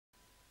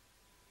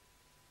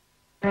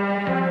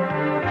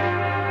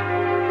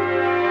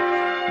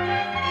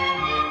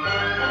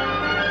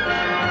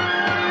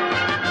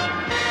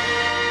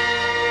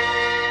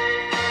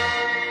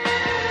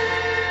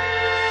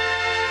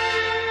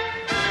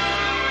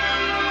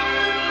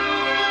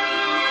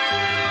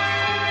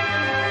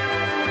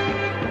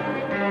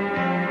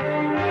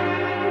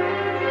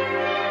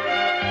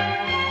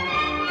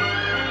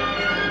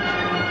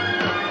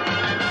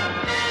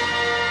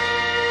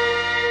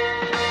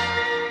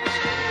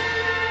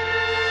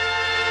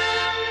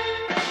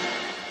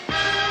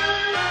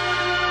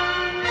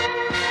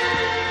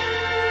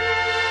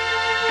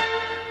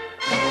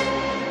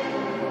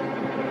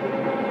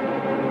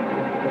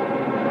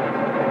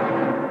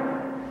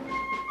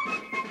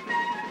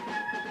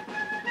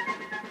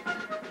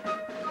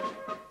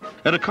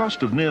At a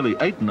cost of nearly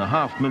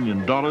 $8.5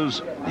 million,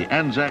 the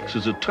Anzacs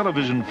is a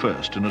television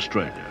first in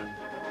Australia.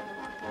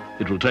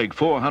 It will take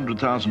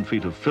 400,000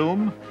 feet of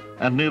film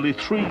and nearly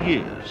 3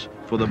 years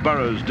for the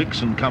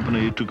Burroughs-Dixon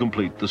Company to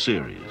complete the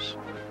series.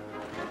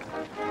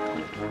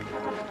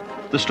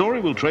 The story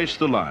will trace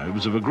the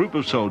lives of a group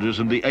of soldiers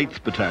in the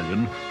 8th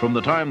Battalion from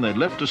the time they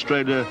left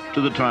Australia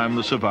to the time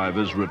the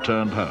survivors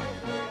returned home.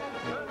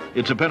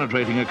 It's a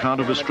penetrating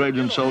account of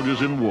Australian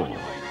soldiers in war.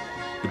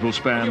 It will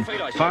span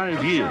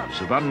 5 years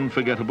of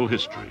unforgettable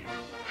history,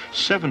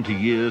 70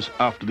 years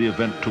after the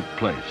event took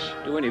place.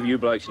 Do any of you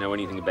blokes know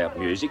anything about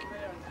music?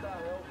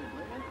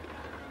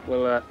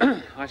 Well,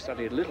 I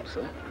studied a little,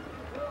 sir.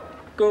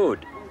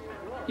 Good.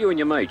 You and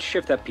your mates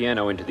shift that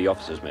piano into the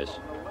officers' mess.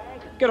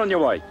 Get on your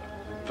way.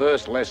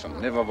 First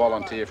lesson, never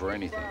volunteer for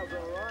anything.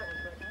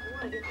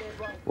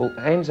 Well,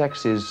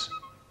 Anzacs is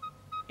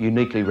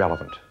uniquely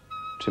relevant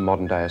to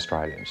modern-day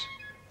Australians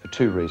for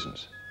 2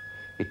 reasons.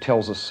 It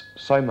tells us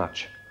so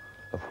much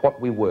of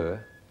what we were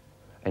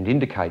and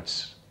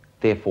indicates,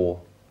 therefore,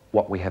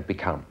 what we have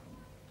become.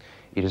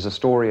 It is a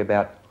story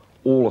about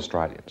all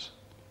Australians,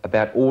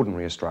 about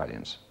ordinary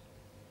Australians,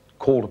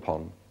 called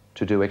upon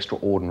to do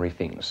extraordinary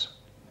things.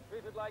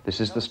 This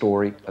is the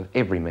story of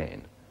every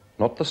man,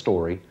 not the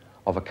story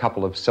of a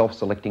couple of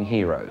self-selecting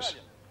heroes,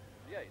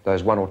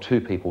 those 1 or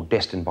 2 people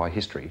destined by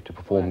history to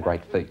perform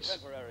great feats.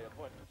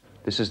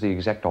 This is the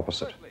exact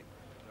opposite.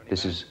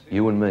 This is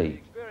you and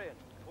me.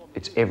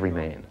 It's every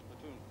man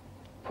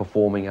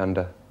performing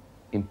under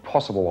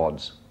impossible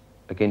odds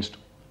against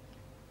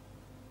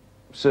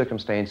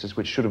circumstances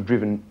which should have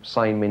driven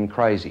sane men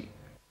crazy.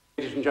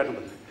 Ladies and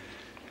gentlemen,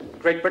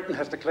 Great Britain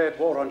has declared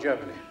war on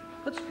Germany.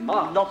 That's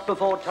not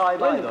before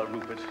time either,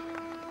 Rupert.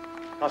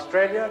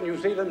 Australia, New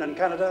Zealand and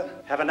Canada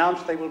have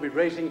announced they will be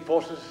raising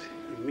forces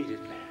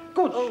immediately.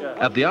 Good, sir.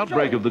 At the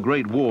outbreak of the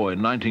Great War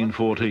in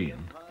 1914,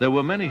 there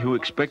were many who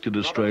expected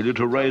Australia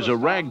to raise a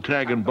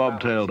ragtag and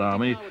bobtailed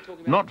army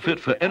not fit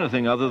for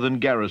anything other than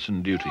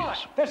garrison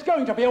duties. There's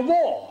going to be a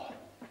war.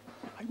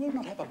 I will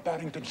not have a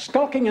Barrington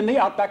skulking in the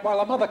outback while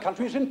a mother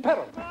country is in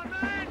peril.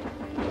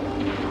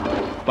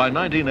 By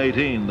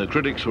 1918, the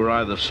critics were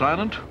either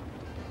silent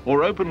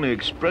or openly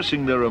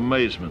expressing their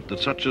amazement that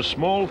such a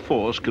small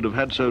force could have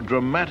had so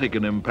dramatic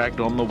an impact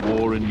on the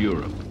war in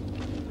Europe.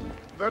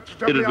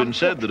 It had been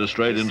said that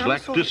Australians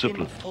lacked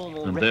discipline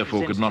and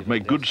therefore could not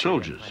make good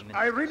soldiers.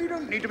 I really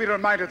don't need to be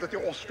reminded that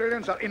the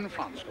Australians are in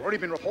France. There have already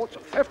been reports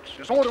of thefts,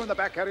 disorder in the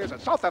back areas, and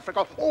South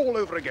Africa all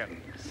over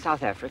again.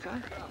 South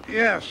Africa?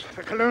 Yes,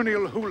 the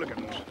colonial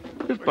hooligans.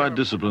 If by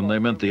discipline they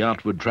meant the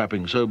outward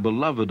trapping so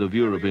beloved of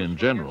European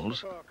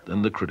generals,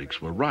 then the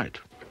critics were right.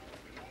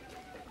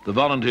 The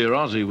volunteer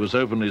Aussie was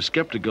openly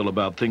sceptical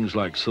about things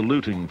like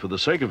saluting for the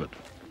sake of it.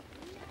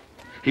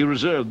 He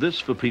reserved this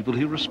for people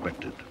he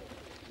respected.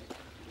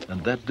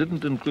 And that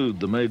didn't include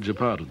the major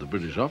part of the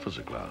British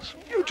officer class.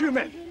 You 2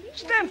 men,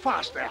 stand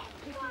fast there.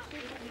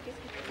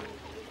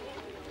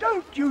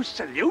 Don't you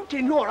salute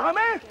in your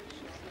army?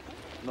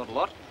 Not a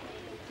lot.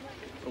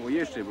 Well, we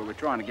used to, but we're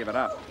trying to give it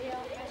up.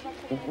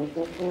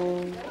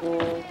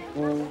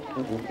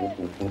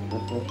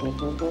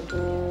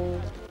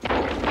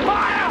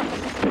 Fire!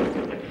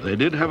 They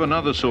did have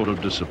another sort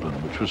of discipline,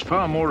 which was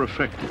far more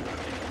effective.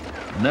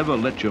 Never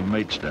let your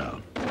mates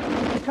down.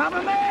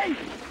 Cover me!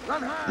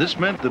 This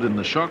meant that in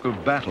the shock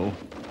of battle,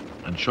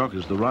 and shock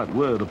is the right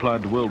word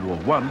applied to World War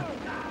I,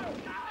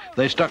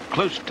 they stuck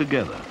close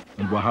together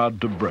and were hard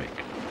to break.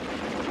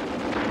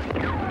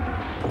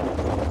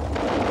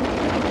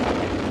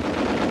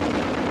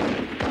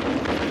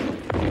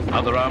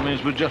 Other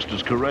armies were just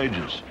as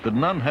courageous, but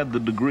none had the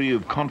degree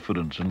of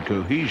confidence and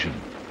cohesion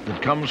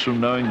that comes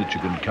from knowing that you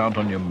can count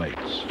on your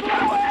mates.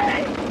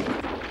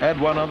 Add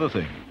one other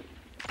thing.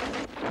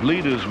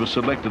 Leaders were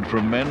selected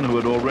from men who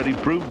had already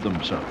proved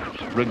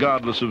themselves,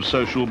 regardless of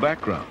social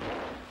background,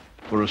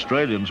 for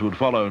Australians would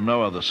follow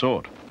no other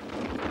sort.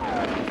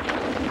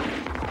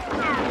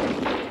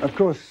 Of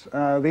course,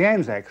 the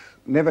Anzacs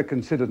never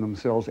considered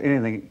themselves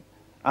anything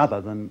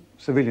other than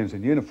civilians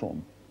in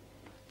uniform.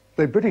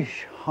 The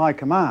British High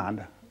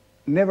Command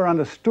never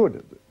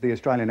understood the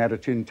Australian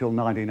attitude until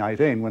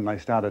 1918, when they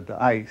started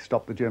to A,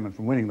 stop the Germans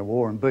from winning the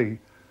war, and B,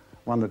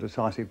 won the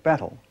decisive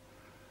battle.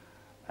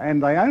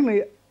 And they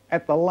only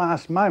at the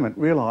last moment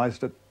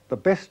realised that the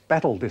best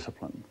battle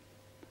discipline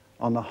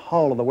on the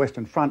whole of the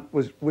Western Front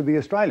was with the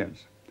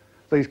Australians.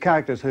 These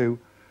characters who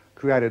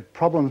created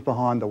problems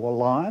behind the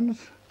lines,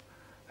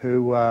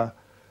 who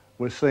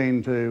were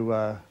seen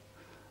to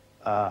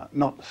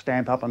not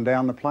stamp up and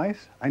down the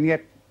place, and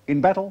yet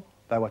in battle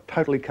they were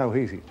totally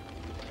cohesive.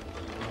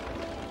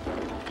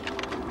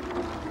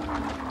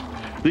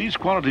 These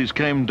qualities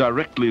came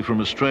directly from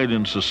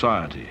Australian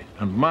society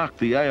and marked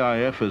the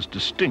AIF as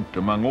distinct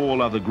among all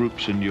other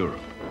groups in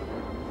Europe.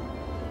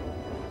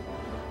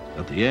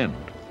 At the end,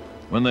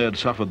 when they had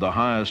suffered the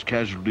highest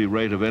casualty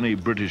rate of any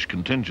British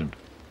contingent,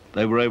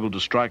 they were able to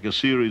strike a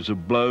series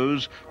of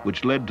blows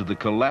which led to the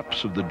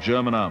collapse of the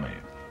German army.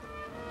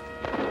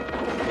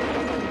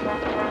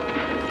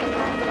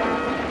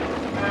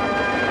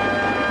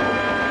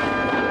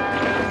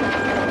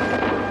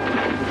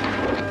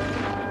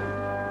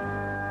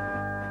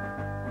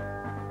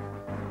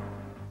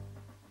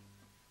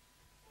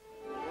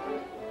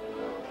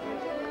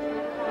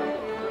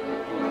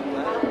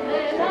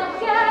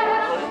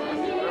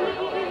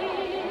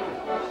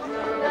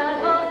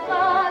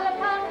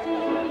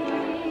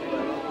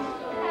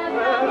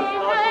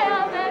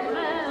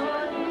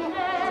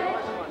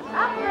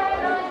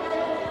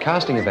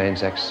 Casting of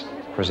Anzacs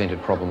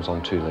presented problems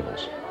on two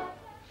levels.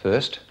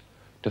 First,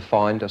 to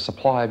find a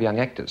supply of young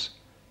actors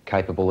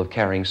capable of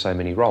carrying so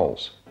many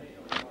roles.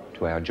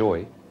 To our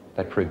joy,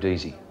 that proved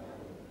easy.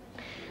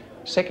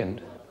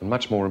 Second, and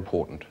much more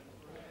important,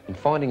 in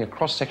finding a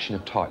cross-section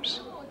of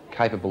types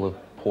capable of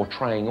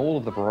portraying all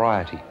of the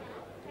variety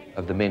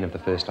of the men of the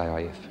first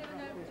AIF.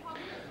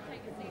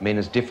 Men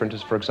as different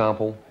as, for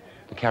example,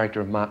 the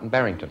character of Martin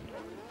Barrington,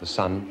 the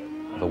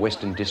son of a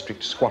Western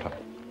District squatter,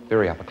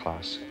 very upper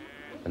class,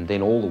 and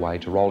then all the way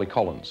to Rolly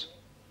Collins,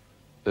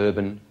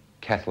 urban,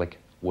 Catholic,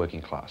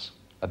 working class,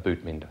 a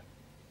boot mender.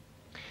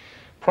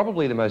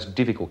 Probably the most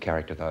difficult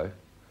character, though,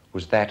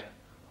 was that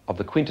of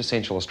the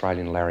quintessential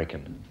Australian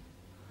larrikin,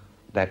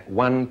 that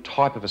one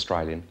type of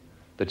Australian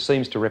that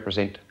seems to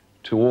represent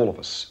to all of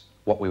us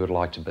what we would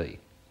like to be.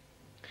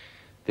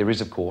 There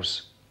is, of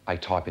course, a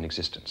type in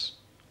existence,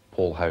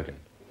 Paul Hogan.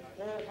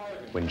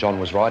 When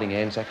John was writing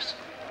Anzacs,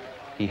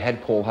 he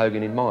had Paul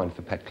Hogan in mind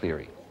for Pat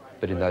Cleary,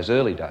 but in those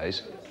early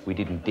days, we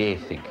didn't dare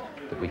think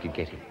that we could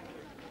get him.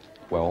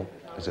 Well,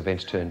 as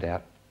events turned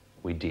out,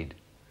 we did.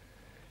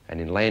 And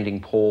in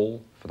landing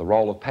Paul for the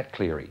role of Pat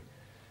Cleary,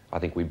 I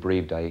think we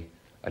breathed a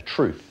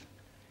truth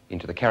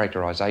into the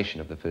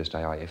characterisation of the first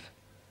AIF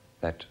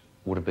that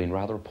would have been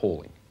rather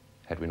appalling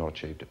had we not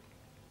achieved it.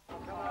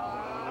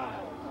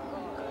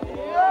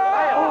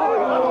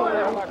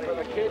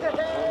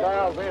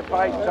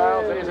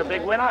 There's a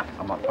big winner.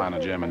 I'm not playing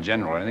a German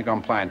general. I think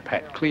I'm playing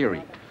Pat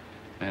Cleary,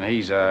 and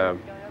he's a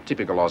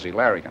typical Aussie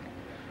larrikin.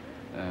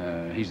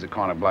 He's the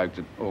kind of bloke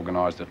that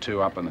organised the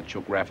two-up and the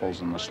chook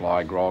raffles and the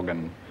sly grog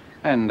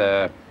and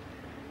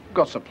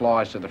got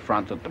supplies to the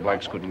front that the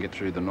blokes couldn't get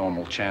through the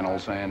normal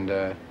channels,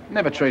 and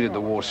never treated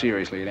the war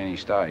seriously at any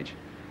stage.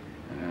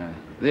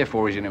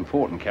 Therefore, he's an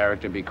important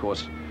character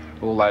because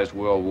all those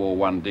World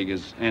War I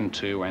diggers and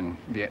II and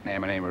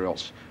Vietnam and anywhere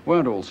else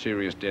weren't all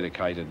serious,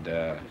 dedicated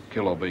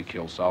kill or be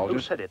killed soldiers.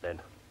 Who said it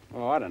then?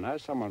 Oh, I don't know.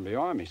 Someone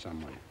behind me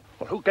somewhere.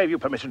 Well, who gave you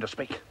permission to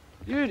speak?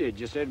 You did.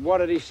 You said, what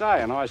did he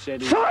say? And I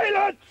said...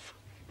 Silence!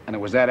 And it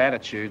was that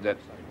attitude that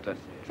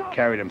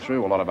carried him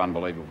through a lot of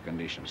unbelievable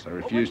conditions. They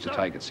refused to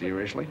take it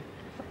seriously.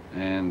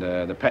 And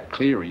the Pat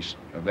Clearys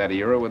of that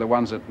era were the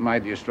ones that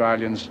made the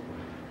Australians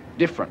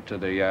different to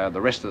the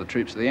rest of the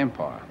troops of the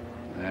Empire.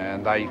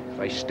 And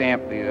they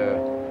stamped the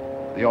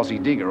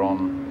Aussie digger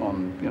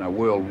on you know,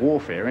 world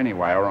warfare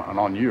anyway, and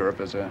on Europe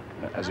as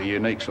a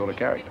unique sort of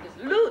character.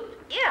 Loot,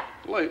 yeah.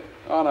 Loot?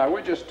 Oh no,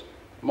 we're just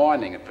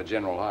mining it for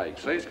General Haig.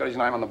 See, it's got his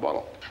name on the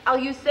bottle. Oh,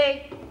 you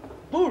say?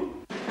 Bull.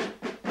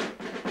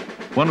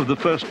 One of the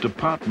first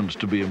departments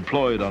to be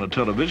employed on a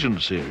television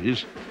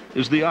series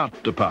is the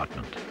art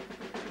department.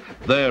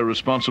 They're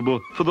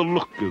responsible for the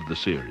look of the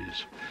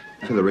series.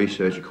 For the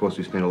research, of course,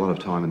 we spent a lot of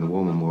time in the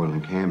War Memorial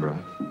in Canberra.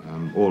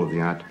 All of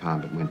the art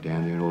department went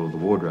down there, and all of the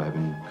wardrobe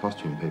and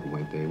costume people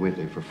went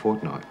there for a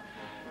fortnight.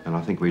 And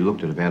I think we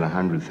looked at about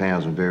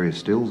 100,000 various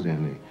stills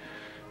down there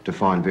to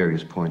find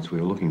various points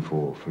we were looking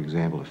for. For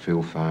example, a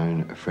field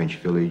phone, a French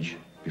village,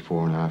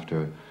 before and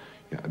after,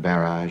 you know, a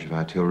barrage of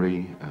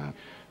artillery.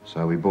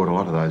 So we brought a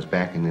lot of those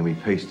back, and then we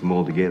pieced them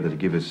all together to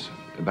give us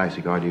a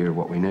basic idea of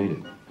what we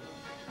needed.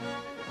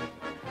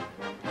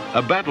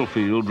 A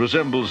battlefield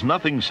resembles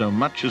nothing so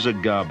much as a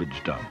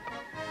garbage dump.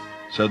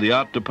 So the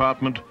art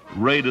department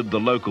raided the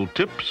local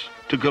tips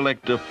to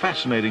collect a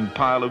fascinating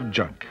pile of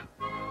junk.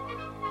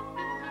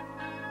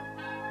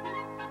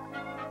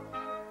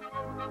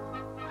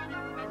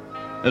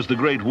 As the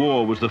Great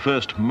War was the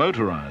first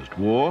motorized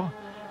war,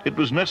 it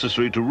was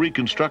necessary to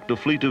reconstruct a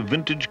fleet of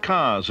vintage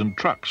cars and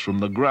trucks from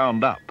the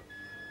ground up.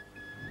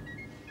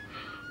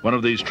 One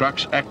of these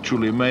trucks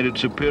actually made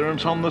its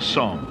appearance on the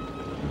Somme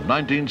in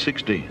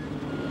 1916.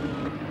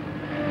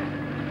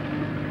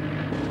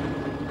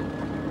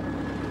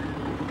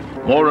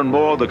 More and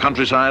more, the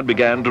countryside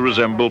began to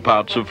resemble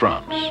parts of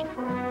France.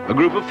 A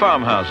group of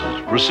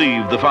farmhouses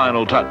received the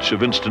final touch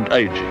of instant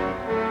aging.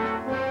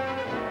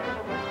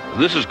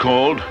 This is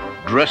called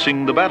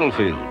dressing the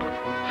battlefield.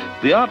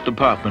 The art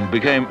department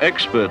became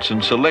experts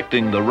in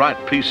selecting the right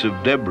piece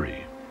of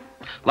debris.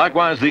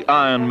 Likewise, the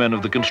iron men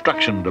of the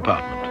construction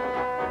department.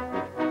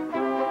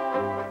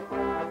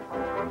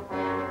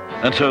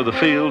 And so the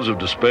fields of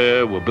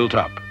despair were built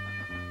up.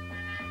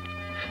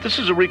 This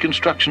is a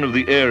reconstruction of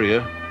the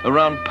area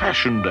around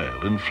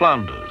Passchendaele in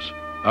Flanders,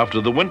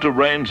 after the winter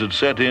rains had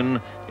set in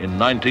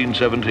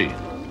 1917.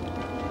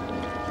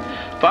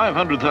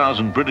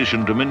 500,000 British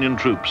and Dominion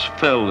troops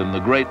fell in the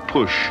Great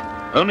Push,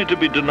 only to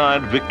be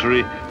denied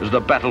victory as the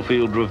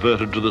battlefield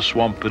reverted to the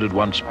swamp it had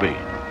once been.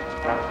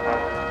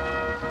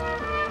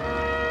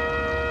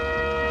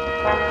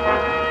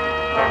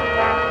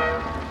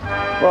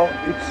 Well,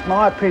 it's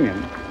my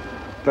opinion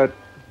that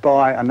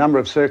by a number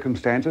of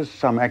circumstances,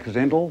 some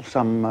accidental,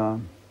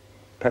 some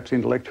perhaps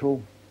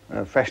intellectual,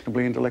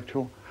 fashionably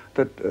intellectual,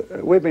 that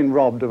we've been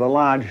robbed of a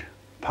large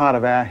part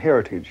of our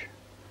heritage.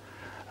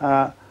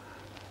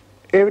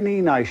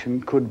 Any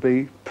nation could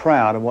be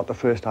proud of what the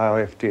first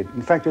AIF did.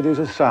 In fact, it is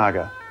a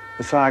saga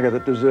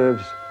that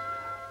deserves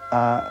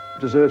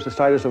the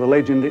status of a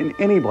legend in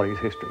anybody's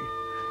history.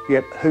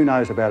 yet who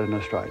knows about it in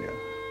Australia?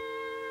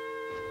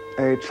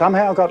 It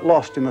somehow got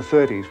lost in the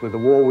 30s with the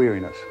war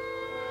weariness.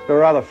 There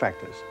are other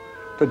factors.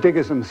 The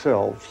diggers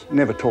themselves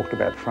never talked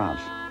about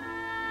France.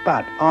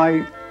 But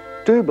I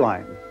do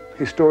blame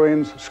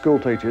historians, school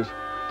teachers,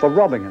 for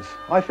robbing us.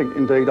 I think,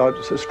 indeed,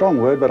 it's a strong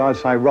word, but I'd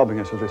say robbing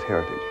us of this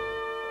heritage.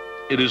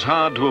 It is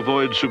hard to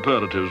avoid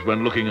superlatives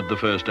when looking at the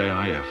first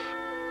AIF.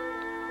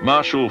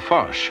 Marshal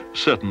Foch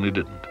certainly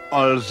didn't.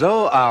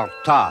 Although our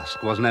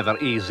task was never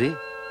easy,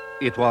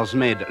 it was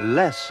made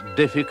less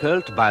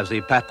difficult by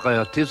the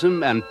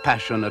patriotism and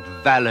passionate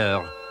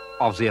valor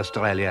of the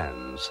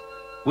Australians,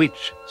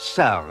 which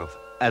serve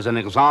as an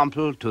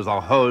example to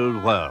the whole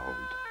world.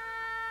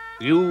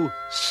 You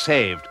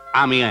saved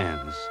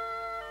Amiens.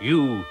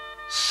 You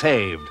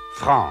saved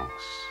France.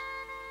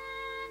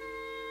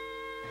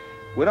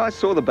 When I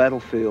saw the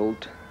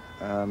battlefield,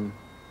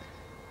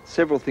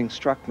 several things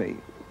struck me.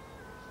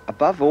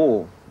 Above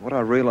all, what I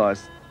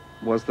realised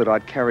was that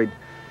I'd carried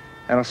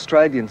an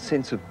Australian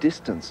sense of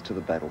distance to the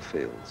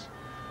battlefields,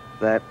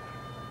 that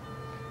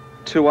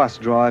to us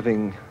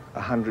driving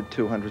 100,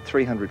 200,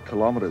 300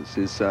 kilometres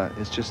is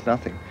just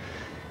nothing.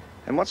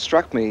 And what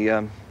struck me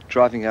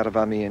driving out of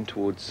Amiens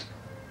towards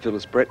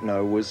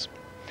Villers-Bretonneux was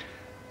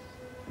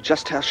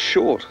just how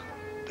short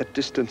that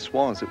distance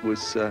was. It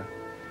was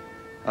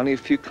only a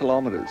few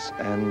kilometres,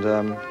 and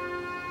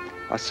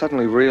I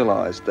suddenly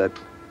realised that,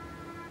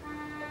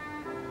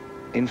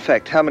 in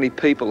fact, how many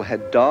people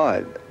had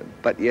died,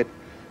 but yet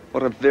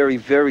what a very,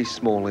 very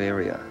small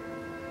area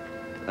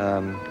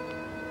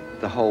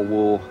the whole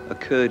war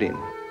occurred in.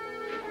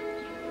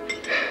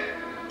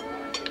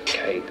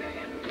 Kate,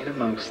 in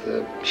amongst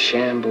the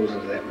shambles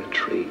of that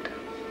retreat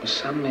were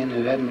some men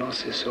who hadn't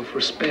lost their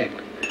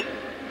self-respect.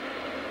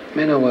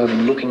 Men who were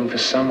looking for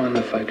someone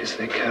to focus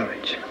their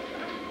courage.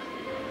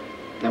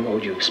 Now, what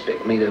would you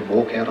expect me to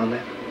walk out on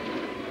that?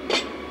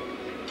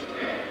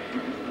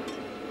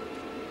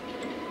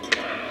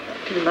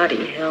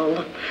 Bloody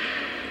hell.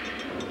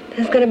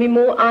 There's going to be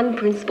more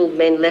unprincipled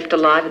men left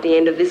alive at the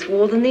end of this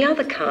war than the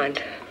other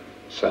kind.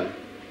 So?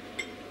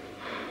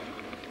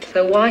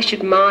 So why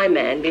should my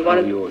man be one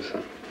of yours,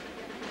 huh?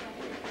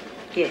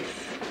 Yes,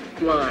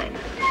 mine.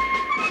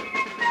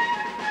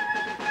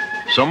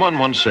 Someone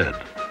once said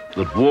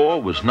that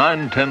war was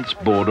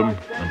 9/10 boredom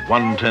and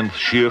 1/10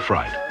 sheer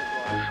fright.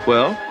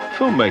 Well,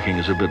 filmmaking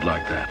is a bit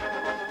like that,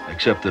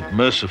 except that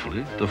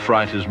mercifully the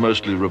fright is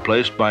mostly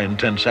replaced by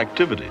intense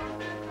activity.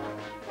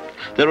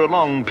 There are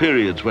long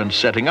periods when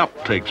setting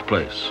up takes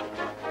place,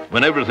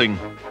 when everything,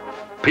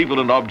 people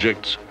and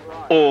objects,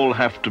 all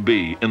have to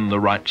be in the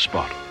right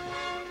spot.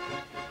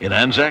 In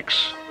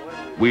Anzacs,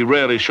 we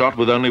rarely shot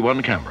with only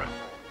one camera.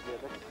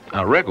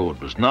 Our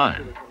record was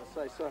 9.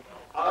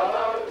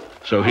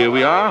 So here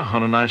we are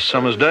on a nice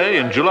summer's day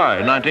in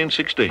July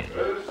 1916.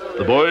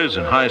 The boys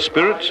in high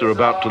spirits are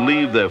about to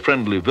leave their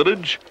friendly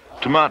village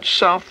to march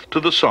south to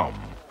the Somme,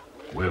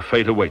 where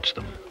fate awaits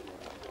them.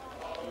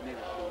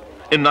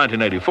 In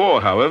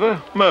 1984,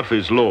 however,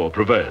 Murphy's Law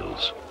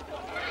prevails.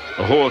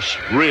 A horse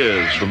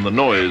rears from the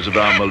noise of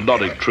our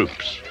melodic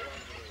troops.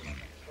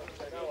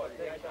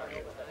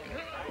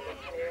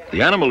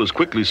 The animal is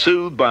quickly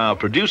soothed by our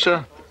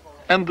producer,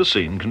 and the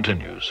scene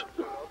continues.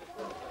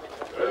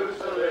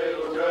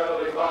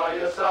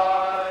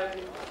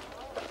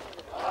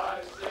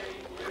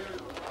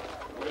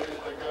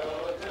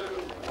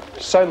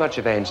 So much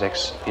of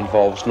Anzacs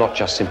involves not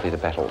just simply the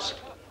battles.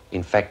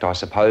 In fact, I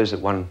suppose that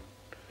one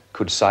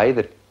could say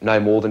that no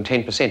more than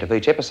 10% of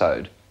each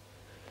episode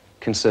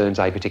concerns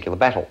a particular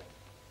battle.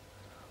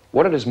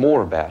 What it is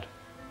more about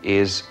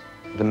is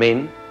the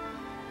men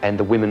and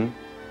the women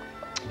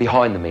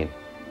behind the men,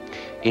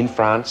 in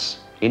France,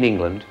 in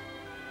England,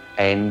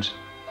 and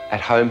at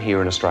home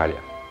here in Australia.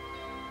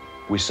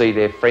 We see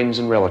their friends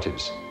and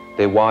relatives,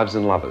 their wives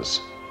and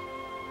lovers.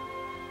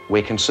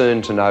 We're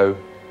concerned to know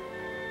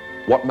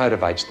what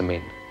motivates the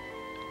men,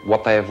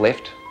 what they have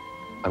left,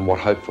 and what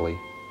hopefully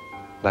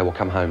they will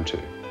come home to.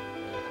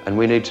 And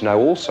we need to know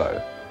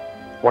also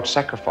what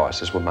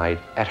sacrifices were made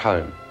at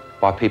home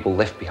by people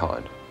left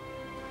behind.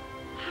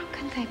 How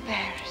can they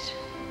bear it?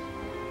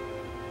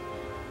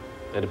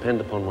 They depend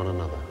upon one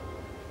another.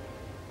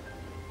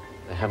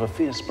 They have a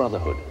fierce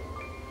brotherhood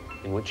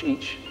in which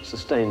each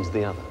sustains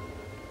the other.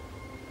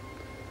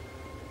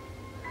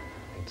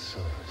 It's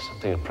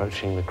something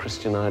approaching the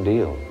Christian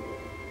ideal.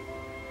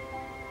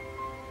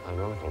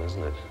 Ironical,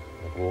 isn't it,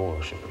 that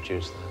war should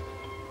produce that?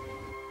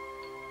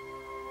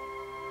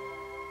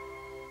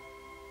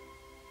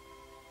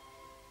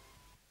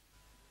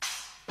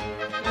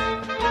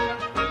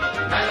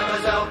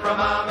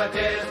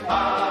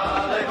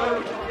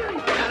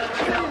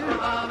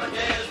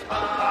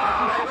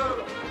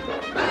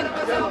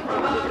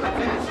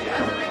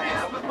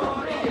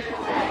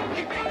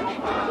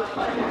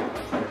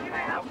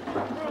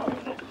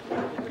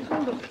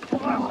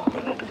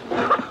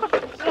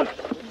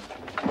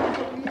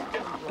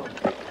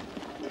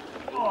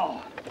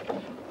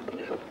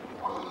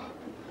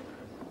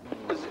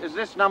 Is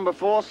this number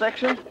 4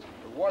 section?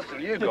 was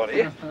till you got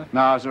here. No,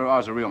 I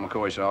was a real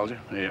McCoy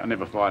soldier. Yeah, I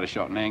never fired a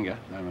shot in anger.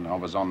 I mean, I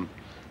was on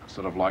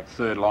sort of like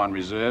third-line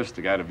reserves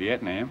to go to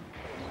Vietnam.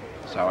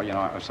 So, you know,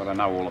 I sort of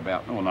know all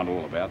about, well, not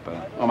all about,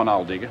 but I'm an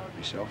old digger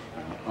myself.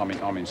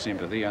 I'm in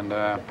sympathy, and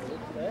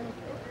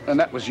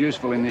that was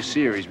useful in this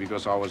series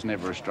because I was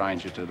never a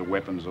stranger to the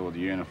weapons or the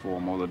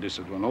uniform or the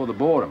discipline or the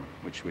boredom,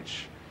 which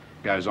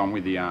goes on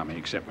with the army,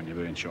 except when you're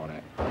being shot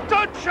at.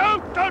 Don't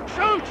shoot! Don't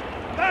shoot!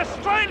 They're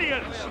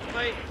Australians!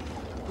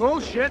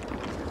 Bullshit!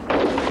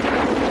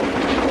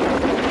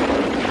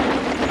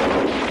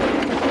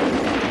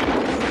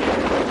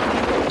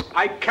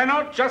 I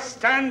cannot just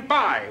stand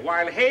by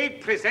while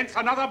Haig presents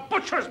another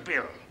butcher's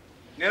bill.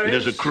 It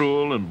is a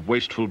cruel and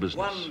wasteful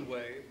business.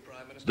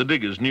 The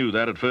diggers knew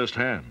that at first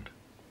hand,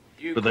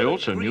 but they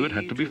also knew it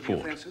had to be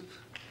fought.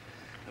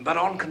 But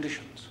on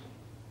conditions,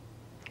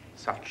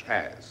 such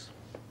as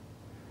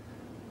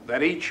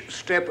that each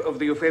step of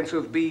the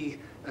offensive be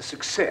a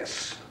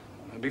success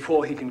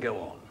before he can go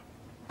on.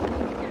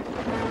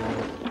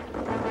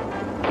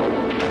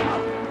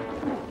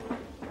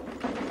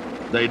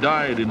 They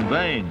died in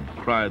vain,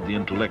 cried the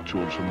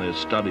intellectuals from their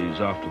studies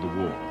after the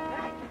war.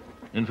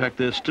 In fact,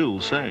 they're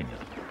still saying it.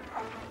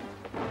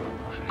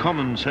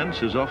 Common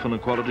sense is often a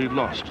quality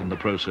lost in the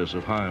process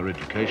of higher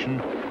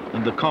education,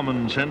 and the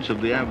common sense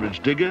of the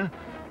average digger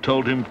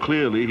told him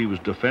clearly he was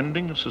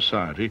defending a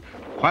society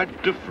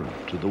quite different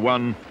to the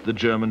one the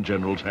German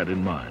generals had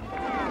in mind.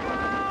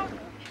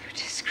 You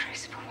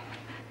disgraceful woman.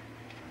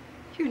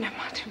 You know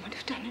Martin would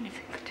have done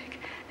anything for Dick.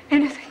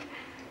 Anything.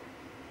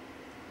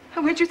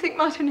 And where do you think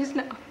Martin is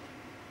now?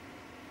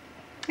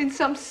 In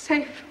some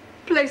safe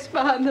place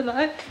behind the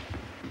line?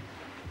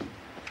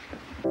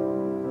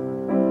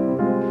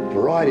 The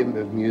variety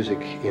of music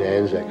in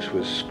Anzacs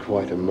was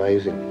quite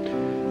amazing.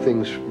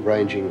 Things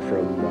ranging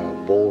from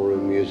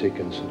ballroom music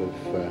and sort of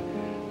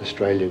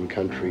Australian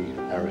country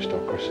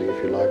aristocracy,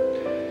 if you like,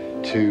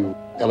 to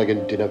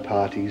elegant dinner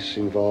parties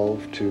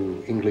involved,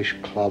 to English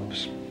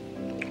clubs,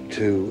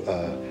 to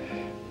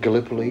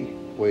Gallipoli,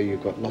 where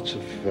you've got lots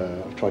of,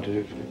 I've tried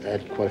to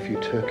add quite a few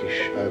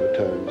Turkish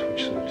overtones,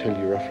 which sort of tell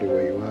you roughly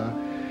where you are,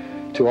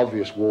 to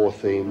obvious war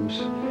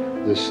themes.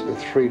 There's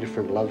 3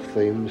 different love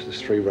themes,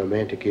 there's 3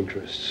 romantic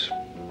interests,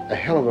 a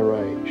hell of a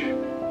range.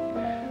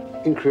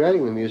 In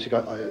creating the music,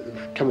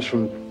 it comes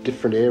from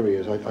different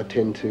areas. I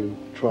tend to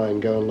try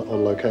and go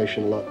on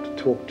location a lot to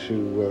talk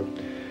to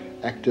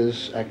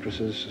actors,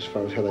 actresses, as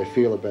far as how they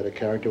feel about a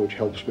character, which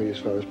helps me as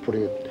far as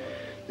putting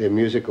their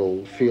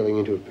musical feeling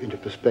into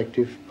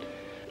perspective.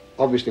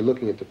 Obviously,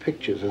 looking at the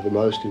pictures are the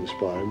most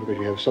inspiring because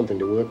you have something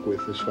to work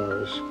with as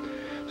far as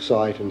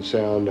sight and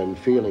sound and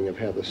feeling of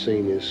how the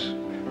scene is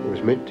or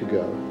is meant to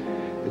go.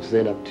 It's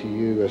then up to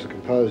you as a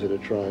composer to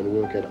try and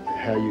work out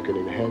how you can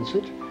enhance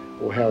it,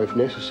 or how, if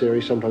necessary,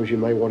 sometimes you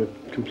may want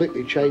to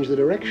completely change the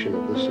direction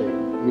of the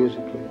scene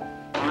musically.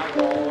 I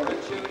wore a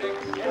tunic,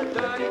 a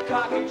dirty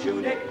khaki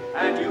tunic,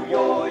 and you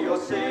wore your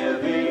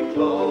civic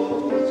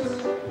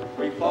clothes.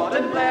 We fought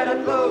and bled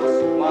at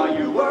loose while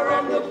you were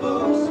in the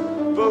booze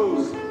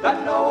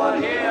that no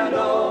one here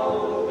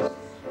knows.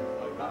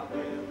 Around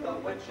with the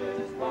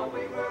wenches while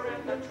we were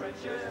in the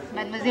trenches.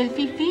 Mademoiselle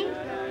Fifi,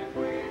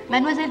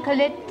 Mademoiselle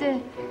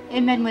Colette, et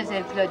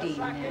Mademoiselle Claudine.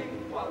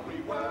 While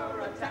we were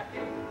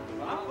attacking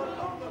up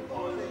along the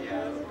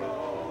Boissiers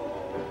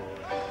Road.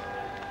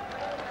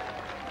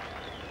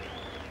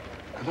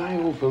 Are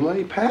they all for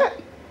me,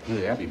 Pat?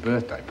 Yeah, happy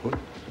birthday, Put.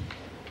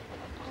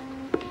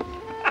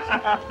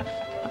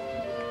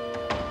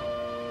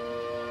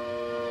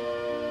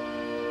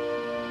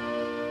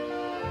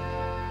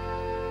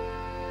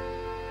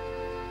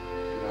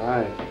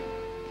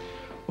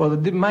 Well,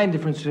 the main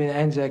difference between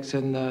Anzacs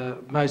and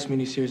most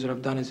miniseries that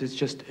I've done is it's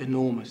just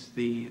enormous.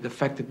 The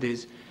fact that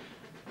there's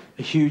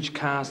a huge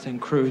cast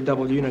and crew,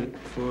 double unit,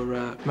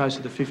 for most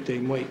of the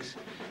 15 weeks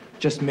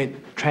just meant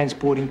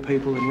transporting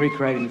people and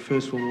recreating the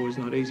First World War is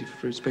not easy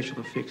for special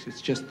effects. It's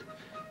just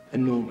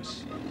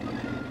enormous.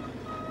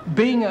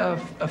 Being a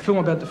film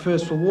about the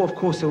First World War, of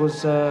course, there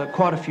was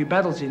quite a few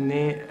battles in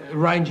there,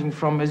 ranging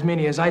from as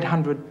many as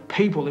 800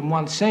 people in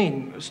one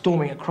scene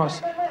storming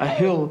across a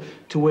hill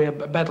to where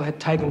a battle had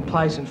taken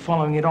place and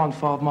following it on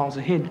 5 miles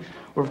ahead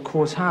were, of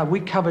course, hard.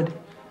 We covered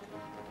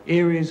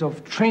areas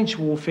of trench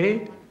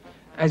warfare,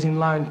 as in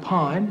Lone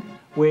Pine,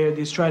 where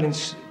the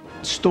Australians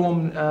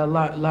stormed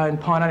Lone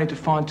Pine only to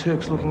find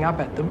Turks looking up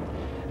at them,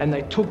 and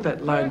they took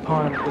that Lone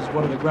Pine. It was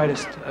one of the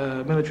greatest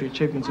military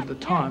achievements of the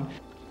time.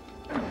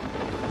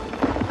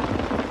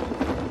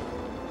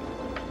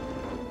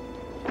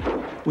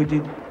 We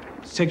did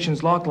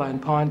sections like Lone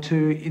Pine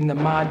too in the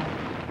mud,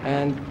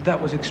 and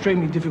that was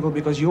extremely difficult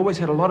because you always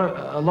had a lot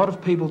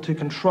of people to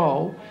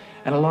control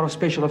and a lot of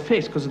special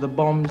effects because of the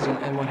bombs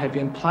and what have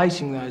you, and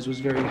placing those was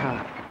very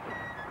hard.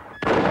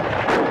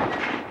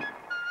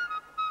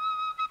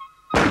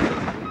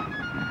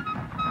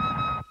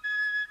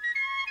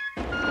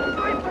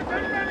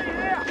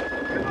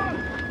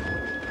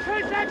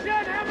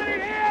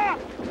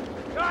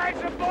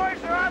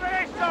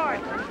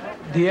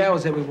 The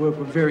hours that we worked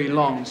were very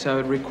long, so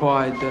it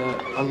required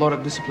a lot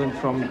of discipline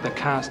from the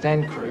cast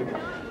and crew.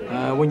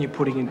 When you're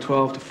putting in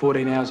 12 to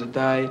 14 hours a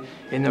day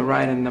in the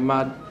rain and the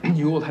mud,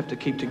 you all have to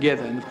keep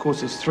together. And of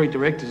course, there's 3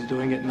 directors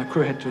doing it, and the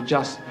crew had to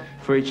adjust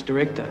for each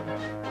director.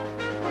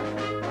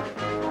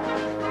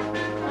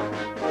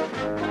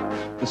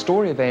 The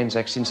story of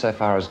Anzacs,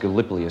 insofar as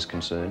Gallipoli is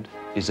concerned,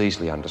 is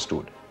easily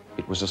understood.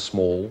 It was a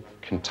small,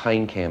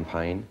 contained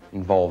campaign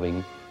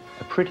involving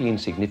a pretty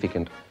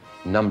insignificant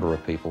number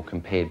of people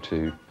compared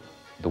to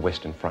the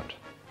Western Front.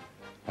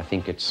 I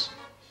think it's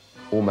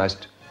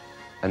almost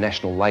a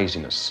national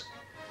laziness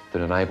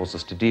that enables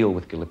us to deal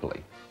with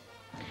Gallipoli.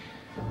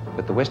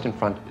 But the Western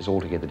Front is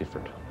altogether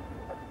different.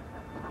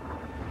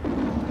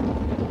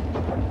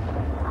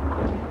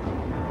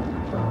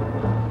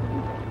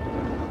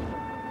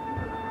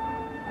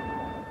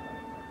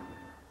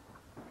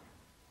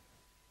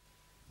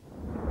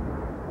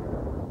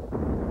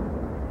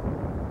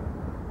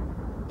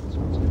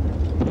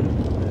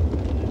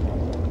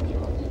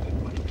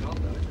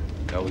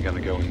 How are we going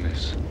to go in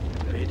this?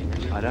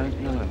 I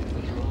don't know.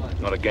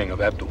 Not a gang of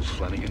Abduls,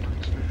 Flanagan.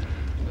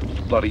 There's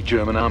a bloody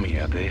German army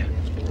out there.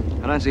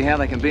 I don't see how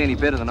they can be any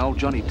better than old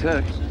Johnny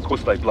Turk. Of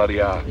course they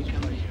bloody are.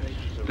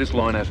 This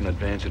line hasn't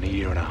advanced in a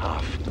year and a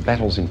half. The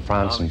battles in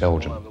France and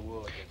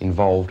Belgium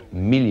involved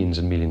millions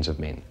and millions of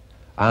men,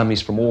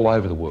 armies from all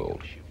over the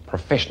world,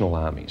 professional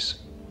armies.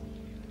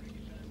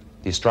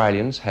 The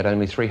Australians had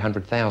only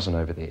 300,000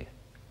 over there,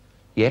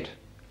 yet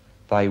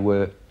they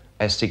were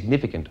as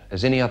significant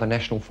as any other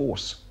national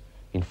force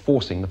in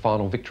forcing the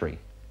final victory.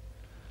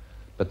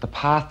 But the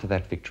path to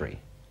that victory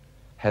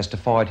has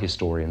defied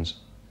historians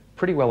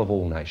pretty well of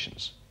all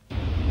nations.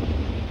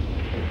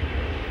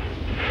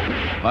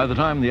 By the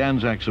time the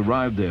Anzacs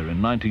arrived there in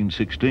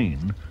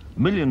 1916,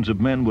 millions of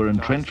men were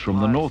entrenched from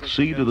the North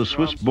Sea to the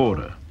Swiss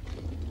border,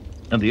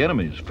 and the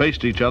enemies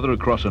faced each other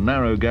across a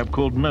narrow gap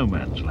called No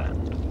Man's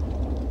Land.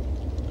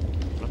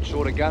 Not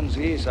short of guns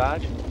here,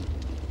 Sarge.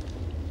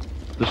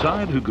 The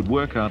side who could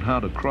work out how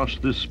to cross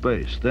this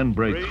space, then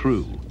break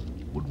through,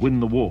 would win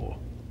the war.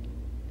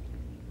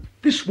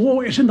 This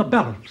war is in the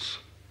balance.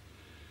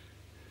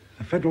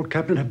 The Federal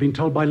Cabinet have been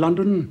told by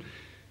London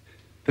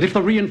that if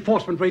the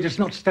reinforcement rate is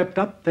not stepped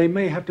up, they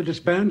may have to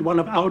disband one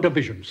of our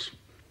divisions.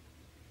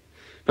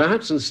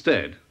 Perhaps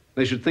instead,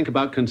 they should think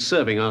about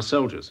conserving our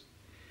soldiers.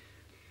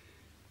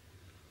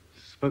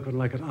 Spoken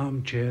like an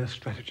armchair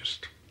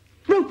strategist.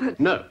 Rupert!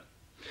 No.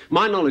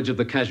 My knowledge of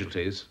the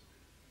casualties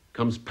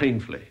comes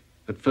painfully,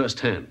 at first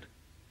hand.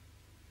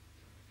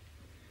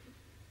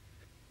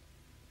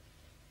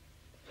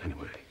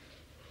 Anyway,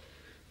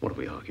 what are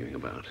we arguing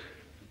about?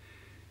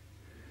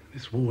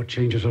 This war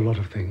changes a lot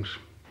of things.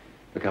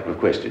 A couple of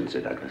questions,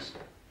 Sir Douglas.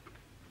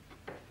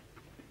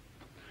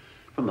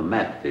 From the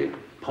map, the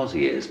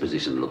Pozieres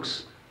position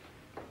looks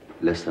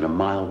less than a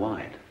mile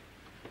wide.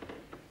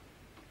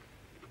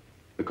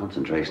 The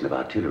concentration of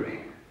artillery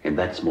in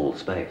that small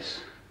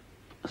space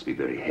must be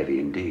very heavy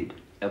indeed.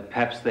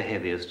 Perhaps the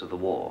heaviest of the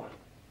war.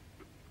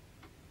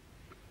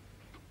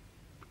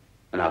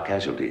 And our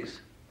casualties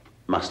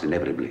must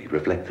inevitably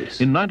reflect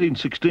this. In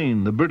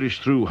 1916, the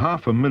British threw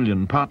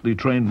 500,000 partly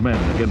trained men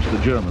against the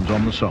Germans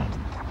on the Somme,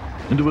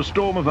 into a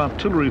storm of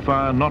artillery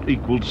fire not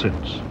equalled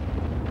since.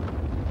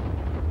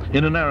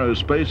 In a narrow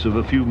space of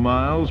a few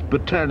miles,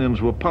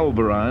 battalions were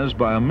pulverized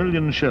by 1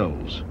 million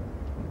shells,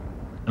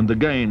 and the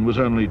gain was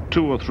only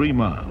 2 or 3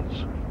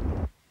 miles.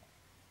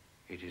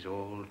 It is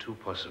all too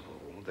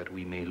possible that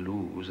we may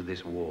lose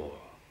this war.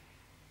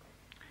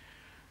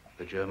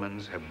 The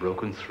Germans have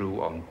broken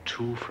through on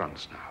 2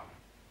 fronts now.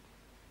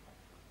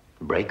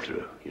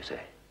 Breakthrough, you say?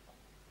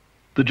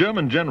 The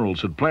German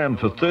generals had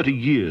planned for 30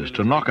 years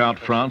to knock out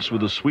France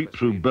with a sweep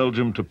through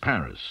Belgium to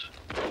Paris.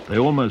 They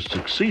almost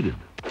succeeded,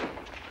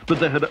 but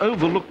they had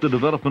overlooked the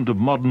development of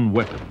modern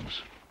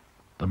weapons.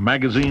 The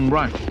magazine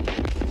rifle,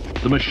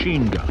 the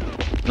machine gun,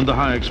 and the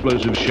high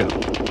explosive shell.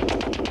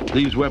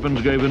 These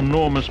weapons gave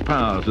enormous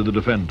power to the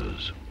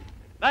defenders.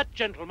 That,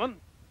 gentlemen,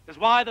 is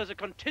why there's a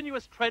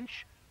continuous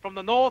trench from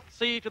the North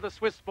Sea to the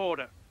Swiss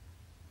border.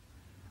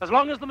 As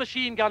long as the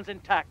machine gun's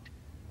intact,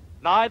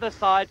 neither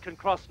side can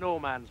cross no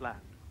man's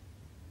land.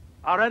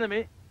 Our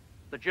enemy,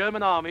 the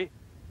German army,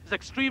 is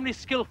extremely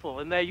skillful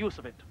in their use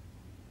of it.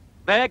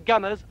 Their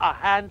gunners are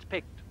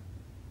hand-picked,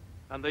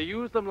 and they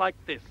use them like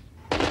this.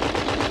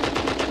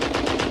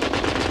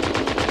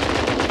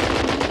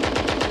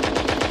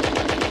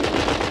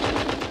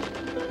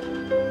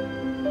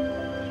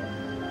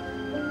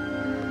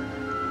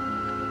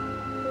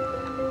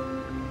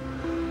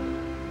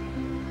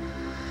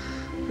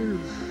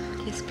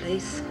 Yes,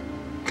 please.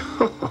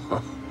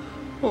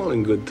 All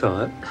in good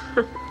time.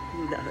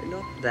 No,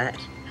 not that.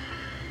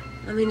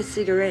 I mean a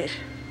cigarette.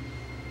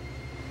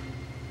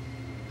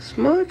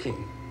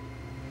 Smoking?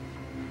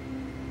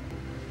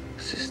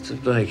 Sister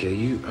Baker,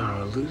 you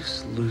are a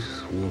loose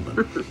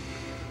woman.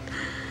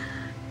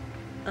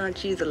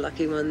 Aren't you the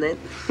lucky one, then?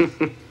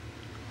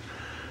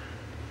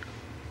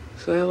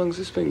 So how long's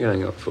this been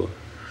going up for?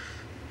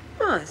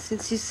 Oh,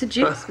 since you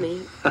seduced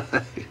me.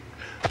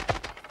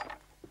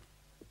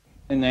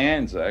 In the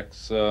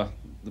Anzacs, the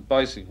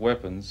basic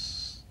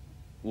weapons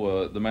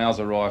were the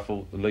Mauser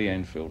rifle, the Lee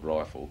Enfield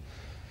rifle,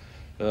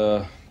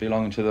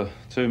 belonging to the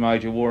two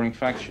major warring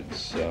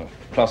factions,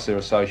 plus their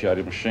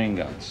associated machine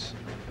guns.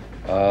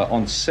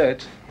 On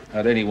set,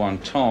 at any one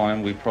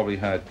time, we probably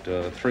had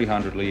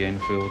 300 Lee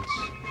Enfields,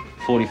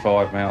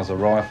 45 Mauser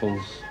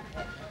rifles,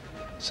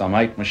 some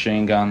 8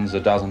 machine guns, a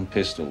dozen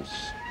pistols,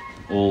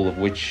 all of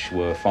which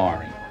were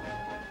firing.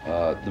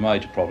 The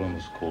major problem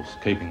was, of course,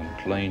 keeping them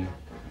clean,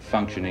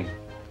 functioning,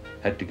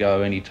 had to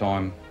go any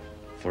time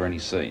for any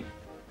scene.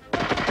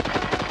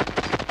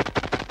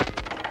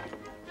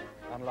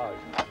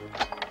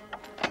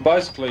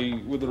 Basically,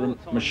 with the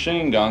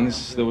machine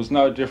guns, there was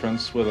no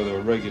difference whether they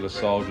were regular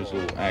soldiers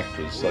or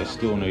actors. They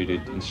still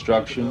needed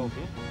instruction.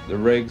 The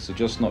regs are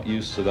just not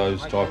used to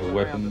those type of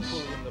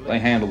weapons. They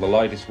handle the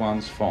latest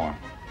ones fine.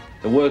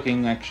 The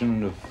working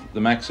action of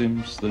the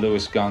Maxims, the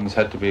Lewis guns,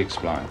 had to be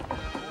explained.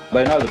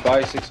 They know the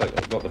basics,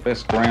 they've got the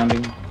best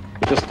grounding,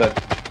 just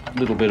that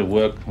little bit of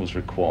work was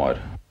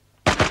required.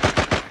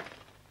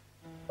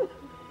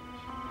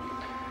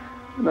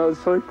 And I was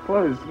so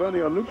close, if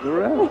only I looked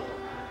around.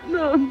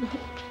 No, no.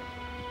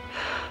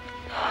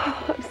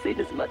 I've seen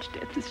as much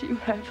death as you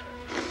have.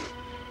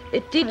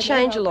 It did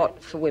change a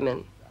lot for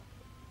women,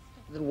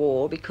 the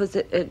war, because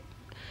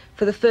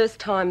for the first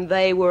time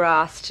they were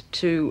asked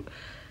to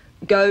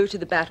go to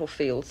the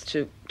battlefields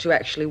to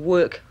actually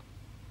work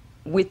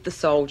with the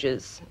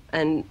soldiers,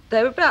 and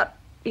they were about,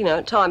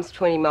 at times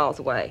 20 miles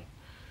away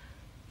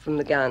from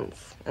the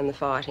guns and the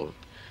fighting.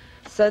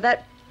 So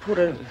that put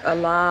a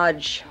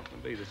large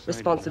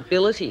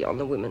responsibility on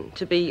the women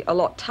to be a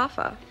lot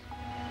tougher.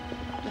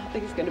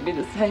 Nothing's going to be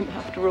the same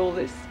after all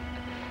this.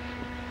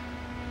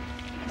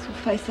 I guess we'll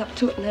face up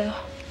to it now.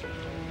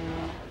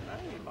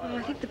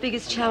 I think the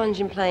biggest challenge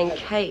in playing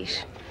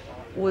Kate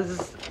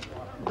was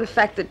the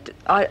fact that,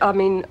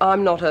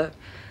 I'm not a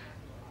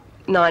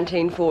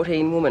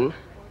 1914 woman,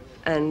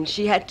 and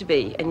she had to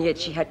be, and yet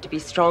she had to be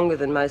stronger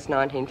than most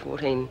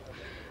 1914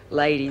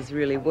 ladies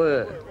really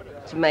were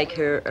to make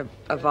her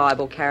a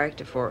viable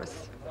character for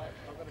us.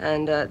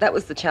 And that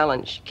was the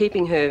challenge,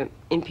 keeping her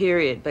in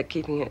period, but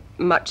keeping her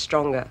much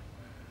stronger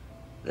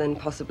than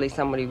possibly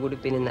somebody would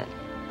have been in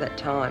that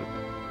time.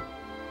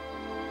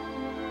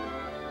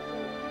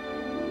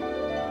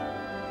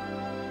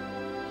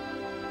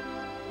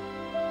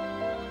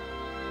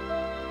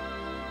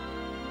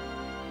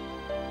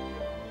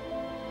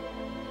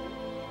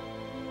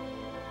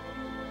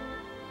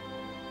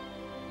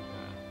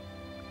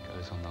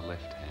 Goes on the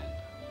left hand.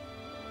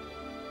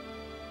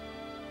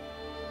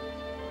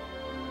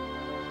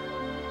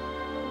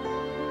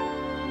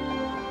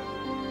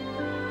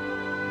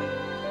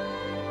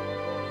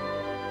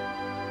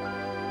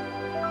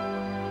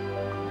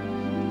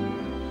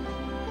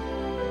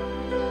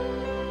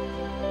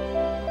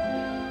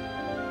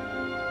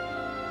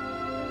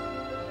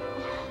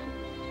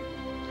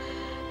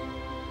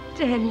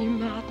 Damn you,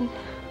 Martin.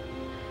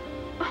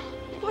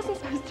 It wasn't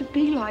supposed to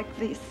be like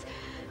this.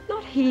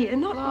 Not here,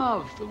 not...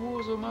 Love, the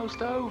war's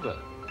almost over.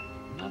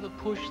 Another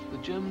push, the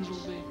Germans will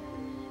be...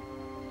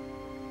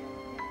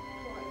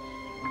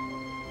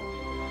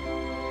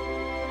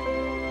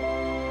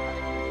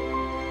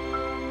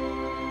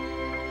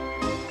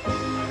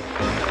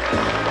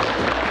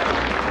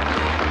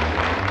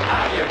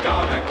 How you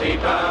gonna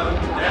keep them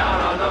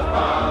down on the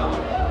farm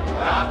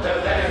after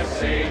they've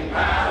seen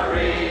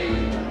Paris?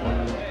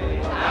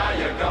 How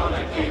you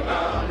gonna keep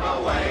them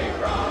away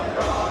from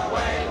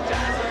Broadway,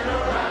 dancing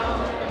around?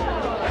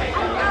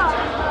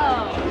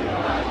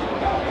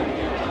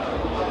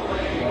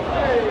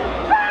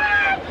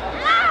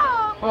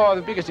 Oh,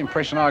 the biggest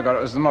impression I got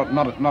was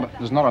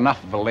there's not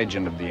enough of a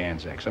legend of the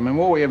Anzacs. I mean,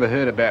 all we ever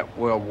heard about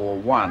World War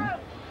I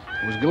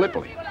was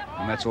Gallipoli,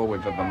 and that's all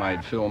we've ever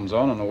made films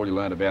on and all you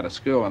learned about at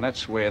school, and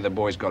that's where the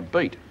boys got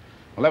beat.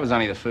 Well, that was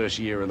only the first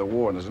year of the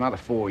war, and there's another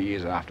 4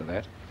 years after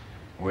that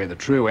where the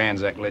true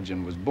Anzac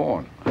legend was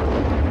born.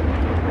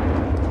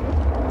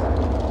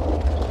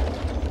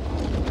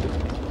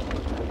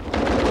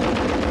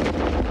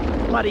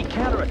 Bloody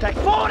counterattack.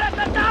 Forward at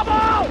the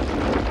double!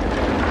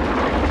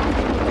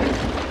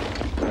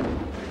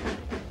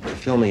 The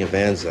filming of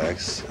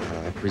Anzacs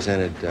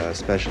presented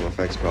special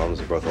effects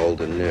problems, both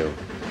old and new.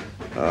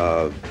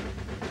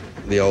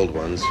 The old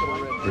ones,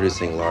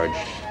 producing large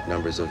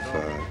numbers of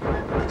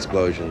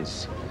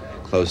explosions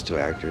close to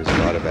actors, a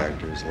lot of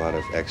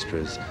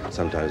extras,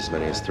 sometimes as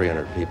many as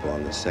 300 people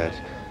on the set,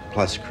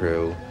 plus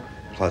crew,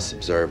 plus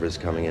observers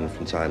coming in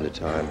from time to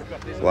time.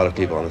 A lot of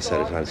people on the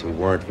set at times who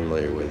weren't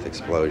familiar with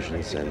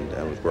explosions and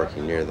with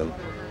working near them.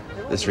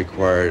 This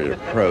required an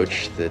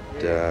approach that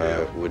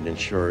would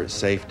ensure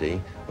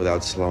safety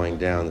without slowing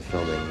down the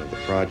filming of the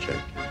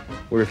project.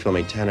 We were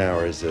filming 10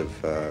 hours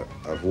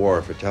of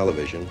war for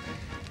television,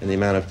 and the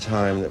amount of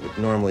time that would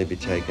normally be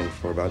taken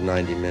for about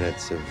 90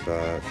 minutes of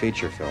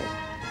feature film.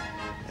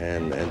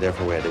 And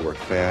therefore we had to work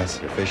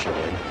fast and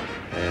efficiently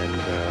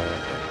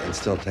and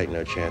still take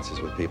no chances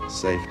with people's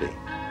safety.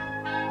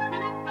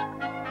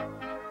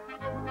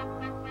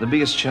 The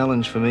biggest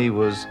challenge for me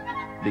was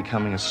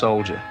becoming a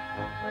soldier.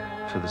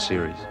 for the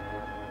series.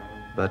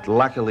 But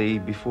luckily,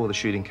 before the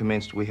shooting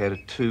commenced, we had a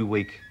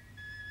 2-week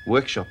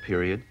workshop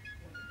period,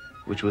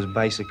 which was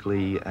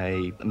basically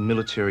a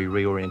military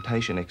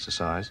reorientation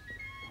exercise,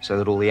 so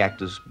that all the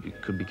actors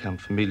could become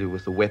familiar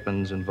with the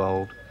weapons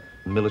involved,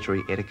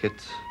 military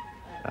etiquette,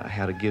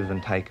 how to give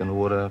and take an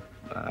order,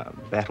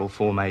 battle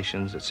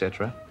formations,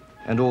 etc.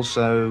 And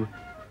also,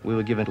 we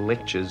were given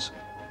lectures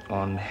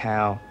on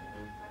how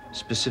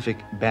specific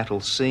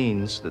battle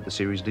scenes that the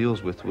series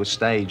deals with were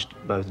staged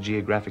both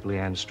geographically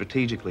and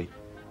strategically.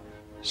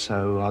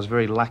 So I was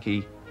very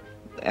lucky,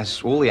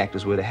 as all the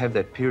actors were, to have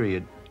that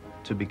period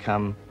to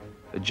become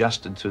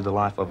adjusted to the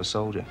life of a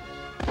soldier.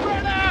 Keep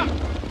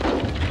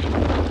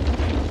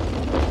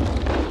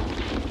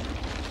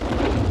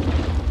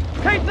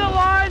the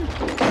line!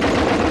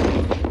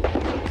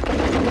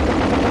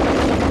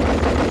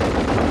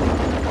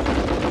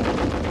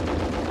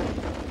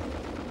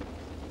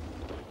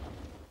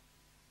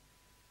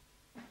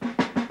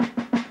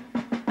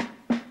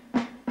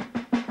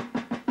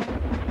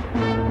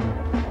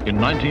 In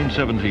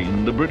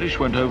 1917, the British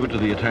went over to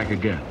the attack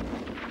again,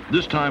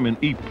 this time in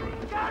Ypres.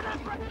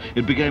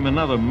 It became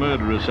another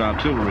murderous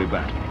artillery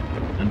battle,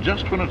 and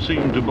just when it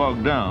seemed to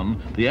bog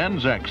down, the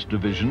Anzacs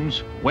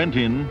divisions went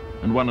in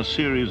and won a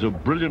series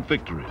of brilliant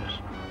victories.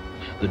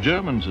 The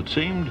Germans, it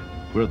seemed,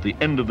 were at the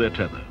end of their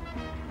tether.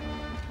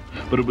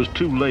 But it was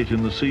too late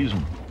in the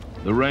season.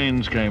 The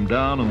rains came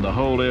down and the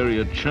whole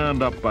area,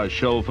 churned up by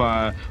shell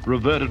fire,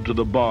 reverted to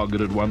the bog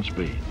it had once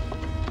been.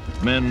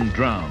 Men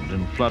drowned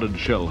in flooded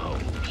shell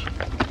holes.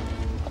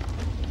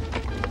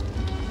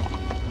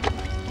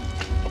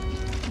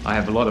 I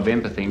have a lot of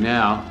empathy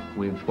now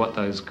with what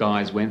those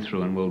guys went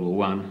through in World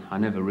War I. I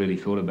never really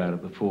thought about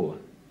it before.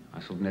 I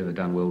sort of never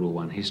done World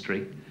War I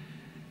history.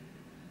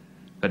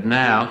 But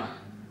now,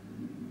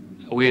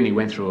 we only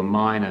went through a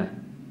minor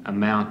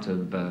amount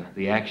of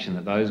the action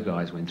that those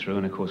guys went through,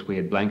 and of course we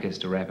had blankets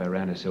to wrap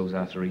around ourselves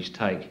after each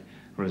take,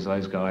 whereas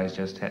those guys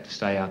just had to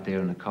stay out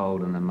there in the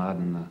cold and the mud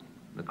and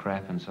the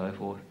crap and so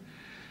forth.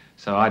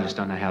 So I just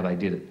don't know how they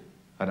did it.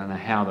 I don't know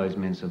how those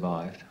men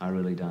survived. I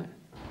really don't.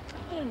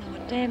 I don't know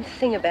a damn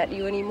thing about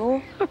you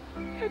anymore.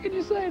 How can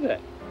you say that?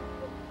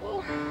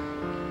 Well,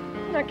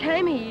 when I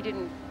came here, you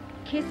didn't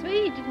kiss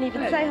me, you didn't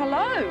even say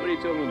hello. What are you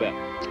talking about?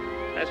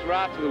 That's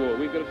right after the war.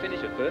 We've got to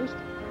finish it first.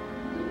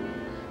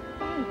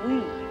 Oh,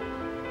 we.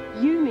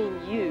 You mean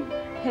you,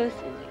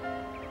 personally.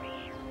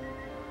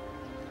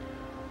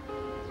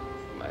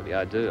 Maybe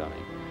I do. I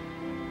mean,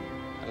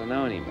 I don't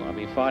know anymore. I've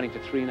been fighting for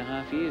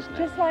 3.5 years now.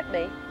 Just like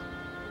me.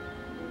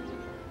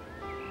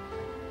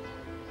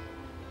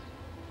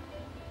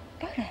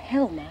 Go to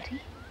hell,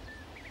 Marty.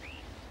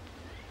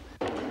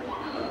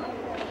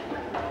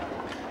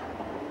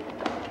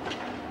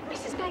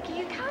 Mrs. Maggie,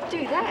 you can't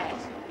do that.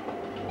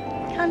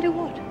 Can't do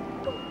what?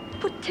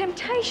 Put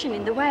temptation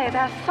in the way of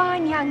our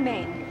fine young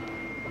men.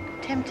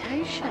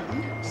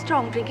 Temptation?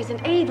 Strong drink is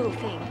an evil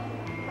thing.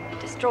 It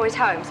destroys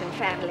homes and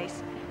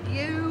families.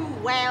 You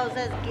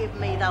wowzers give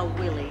me the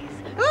willies.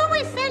 Who are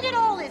we sending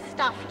all this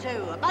stuff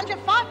to? A bunch of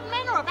fighting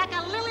men or a pack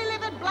of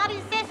lily-livered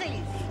bloody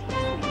sissies?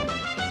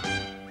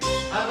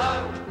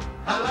 Hello,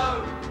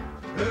 hello,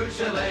 who's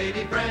your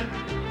lady friend?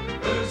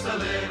 Who's the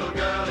little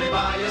girlie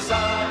by your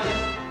side?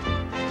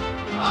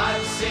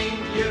 I've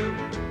seen you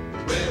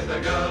with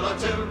a girl or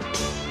two.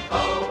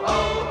 Oh,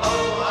 oh,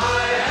 oh,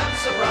 I am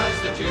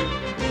surprised at you.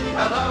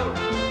 Hello,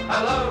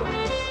 hello,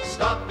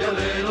 stop your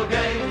little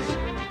games.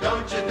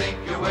 Don't you think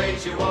your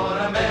ways you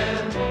want a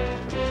man?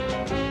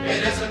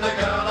 It isn't the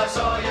girl I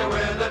saw you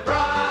with at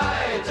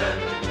Brighton.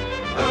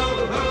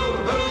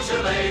 Who's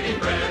your lady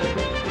friend?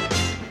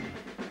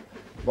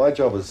 My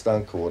job as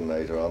stunt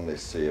coordinator on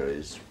this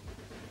series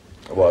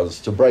was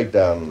to break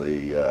down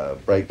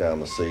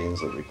the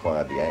scenes that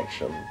required the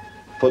action,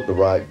 put the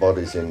right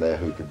bodies in there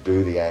who could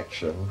do the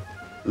action,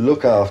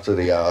 look after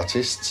the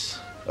artists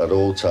at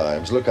all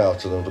times, look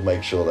after them to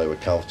make sure they were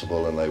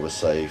comfortable and they were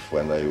safe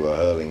when they were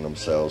hurling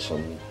themselves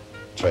from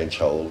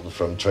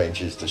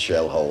trenches to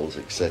shell holes,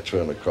 etc.,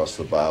 and across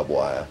the barbed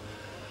wire,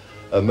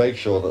 and make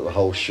sure that the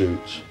whole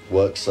shoot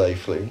worked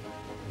safely,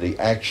 the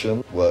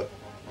action worked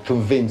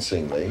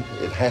convincingly.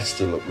 It has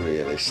to look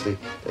realistic.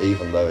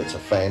 Even though it's a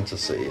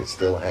fantasy, it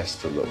still has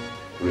to look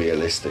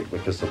realistic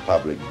because the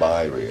public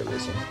buy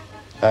realism.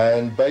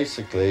 And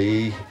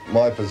basically,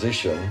 my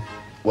position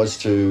was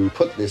to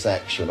put this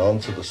action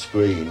onto the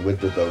screen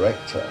with the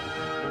director.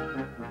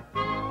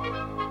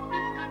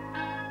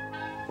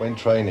 When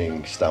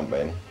training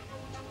stuntmen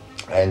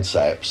and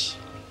SAPs,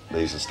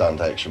 these are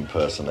stunt action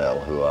personnel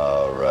who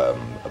are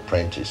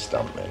apprentice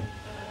stuntmen,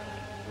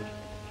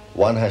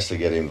 one has to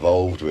get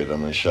involved with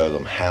them and show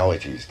them how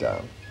it is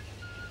done.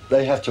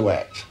 They have to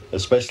act,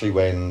 especially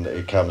when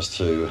it comes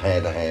to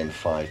hand-to-hand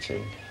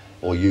fighting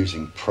or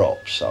using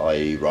props,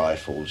 i.e.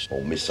 rifles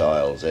or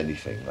missiles,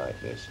 anything like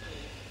this.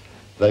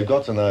 They've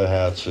got to know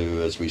how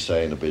to, as we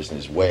say in the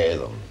business, wear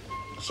them.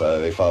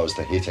 So if I was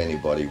to hit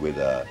anybody with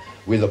a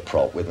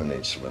prop, with an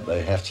instrument,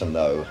 they have to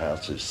know how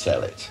to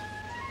sell it.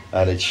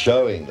 And it's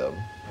showing them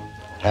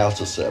how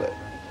to sell it.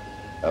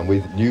 And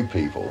with new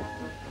people,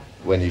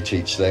 when you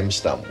teach them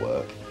stunt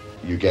work,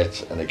 you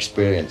get an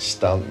experienced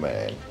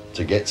stuntman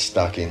to get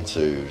stuck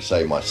into,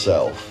 say,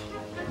 myself,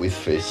 with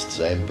fists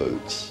and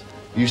boots.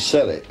 You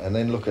sell it and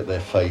then look at their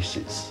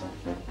faces.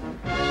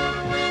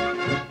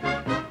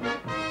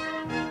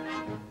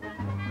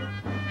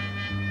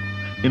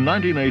 In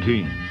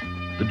 1918,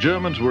 the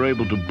Germans were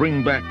able to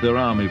bring back their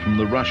army from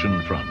the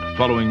Russian front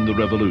following the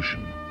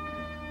revolution.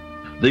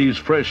 These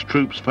fresh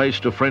troops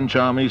faced a French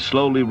army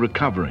slowly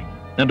recovering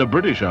and a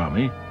British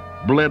army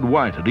bled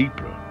white at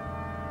Ypres.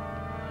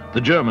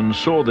 The Germans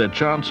saw their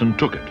chance and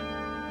took it.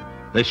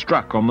 They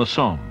struck on the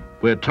Somme,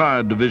 where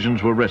tired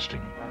divisions were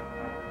resting.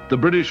 The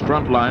British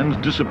front lines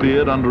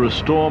disappeared under a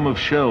storm of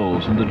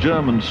shells, and the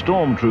German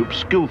storm troops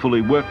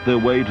skillfully worked their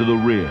way to the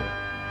rear.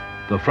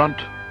 The front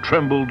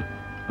trembled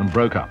and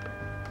broke up.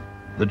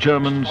 The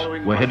Germans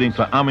were heading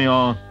for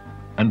Amiens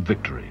and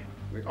victory.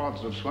 The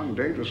odds have swung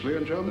dangerously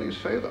in Germany's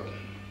favor.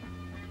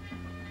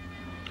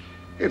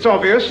 It's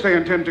obvious they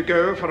intend to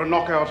go for a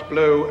knockout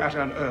blow at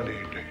an early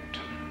date.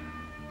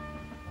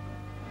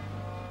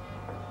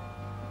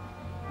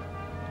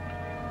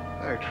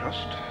 I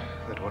trust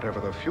that whatever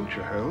the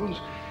future holds,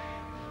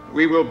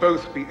 we will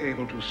both be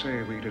able to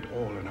say we did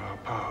all in our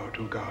power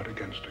to guard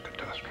against a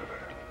catastrophe.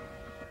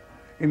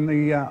 In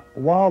the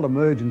wild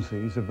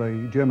emergencies of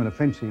the German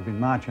offensive in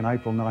March and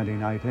April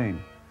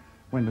 1918,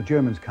 when the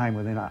Germans came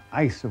within an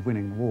ace of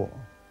winning the war,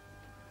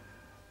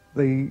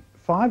 the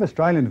 5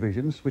 Australian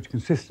divisions, which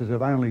consisted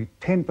of only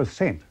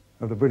 10%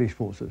 of the British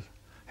forces,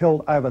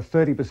 held over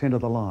 30%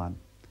 of the line,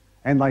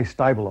 and they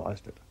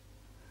stabilised it,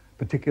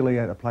 particularly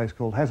at a place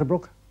called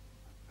Hazebrouck,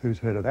 who's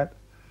heard of that,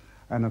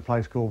 and a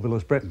place called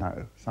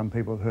Villers-Bretonneux, some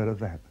people have heard of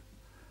that.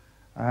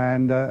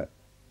 And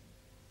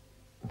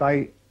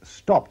they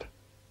stopped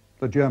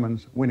the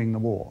Germans winning the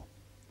war.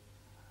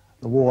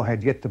 The war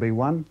had yet to be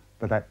won,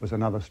 but that was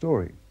another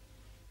story.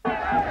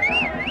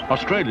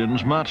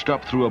 Australians marched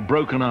up through a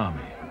broken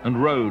army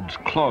and roads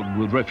clogged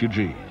with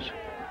refugees.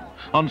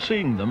 On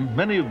seeing them,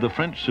 many of the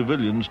French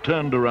civilians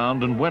turned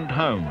around and went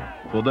home,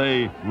 for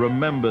they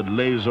remembered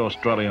Les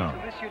Australiens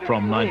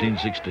from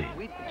 1916.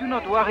 Do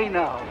not worry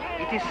now.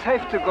 It is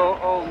safe to go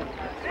home.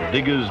 The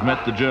diggers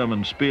met the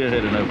German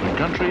spearhead in open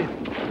country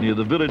near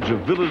the village of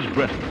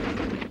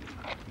Villers-Bretonneux.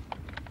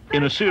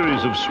 In a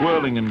series of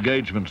swirling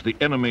engagements, the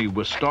enemy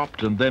was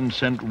stopped and then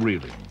sent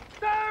reeling.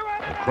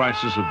 The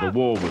crisis of the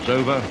war was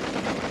over.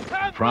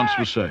 France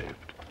was saved.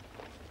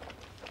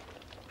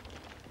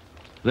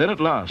 Then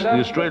at last, the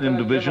Australian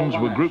divisions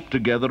were grouped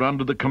together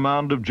under the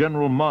command of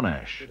General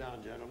Monash.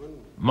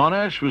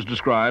 Monash was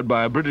described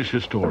by a British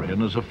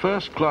historian as a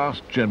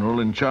first-class general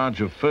in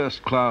charge of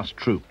first-class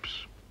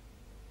troops.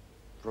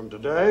 From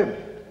today,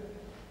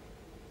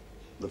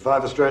 the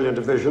 5 Australian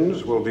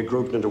divisions will be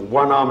grouped into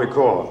one army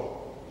corps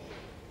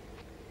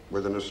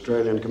with an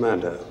Australian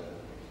commander.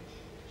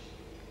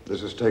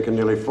 This has taken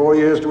nearly 4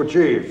 years to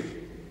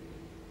achieve.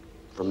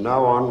 From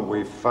now on,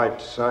 we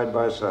fight side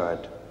by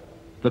side.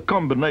 The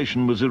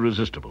combination was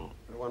irresistible.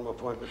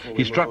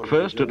 He struck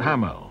first at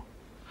Hamel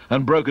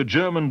and broke a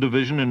German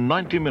division in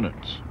 90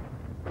 minutes.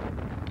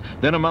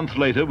 Then a month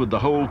later, with the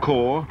whole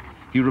corps,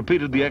 he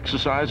repeated the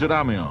exercise at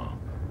Amiens.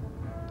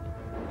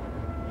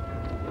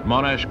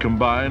 Monash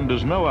combined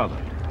as no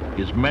other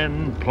his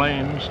men,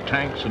 planes,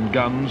 tanks and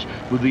guns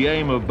with the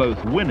aim of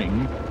both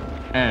winning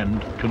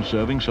and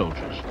conserving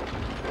soldiers.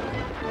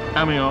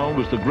 Amiens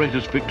was the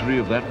greatest victory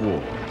of that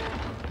war.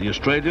 The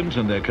Australians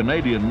and their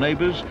Canadian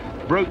neighbours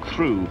broke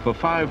through for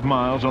 5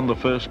 miles on the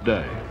first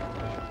day.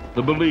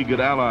 The beleaguered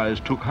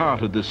Allies took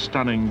heart at this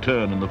stunning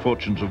turn in the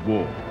fortunes of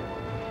war.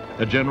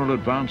 A general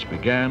advance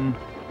began,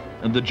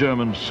 and the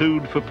Germans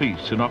sued for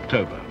peace in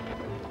October.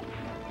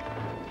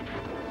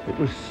 It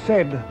was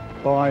said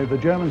by the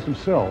Germans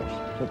themselves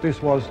that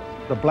this was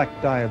the Black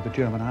Day of the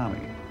German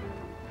army.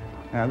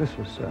 Now this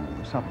was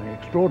something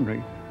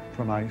extraordinary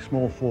from a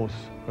small force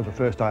of the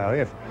 1st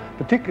AIF,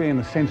 particularly in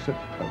the sense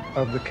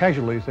of the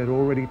casualties they'd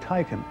already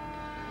taken.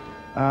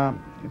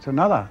 It's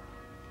another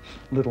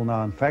little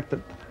known fact that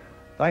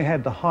they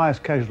had the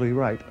highest casualty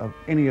rate of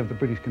any of the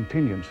British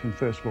contingents in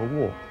First World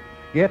War.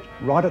 Yet,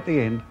 right at the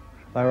end,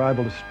 they were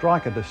able to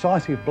strike a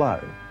decisive blow,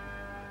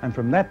 and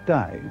from that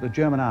day, the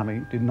German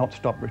army did not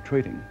stop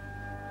retreating.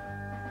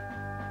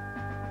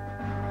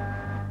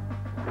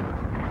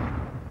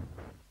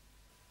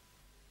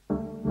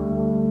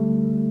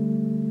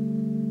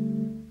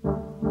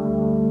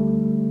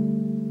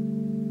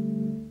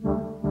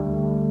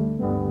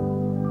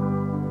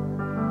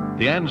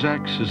 The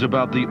Anzacs is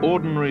about the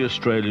ordinary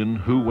Australian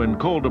who, when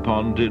called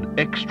upon, did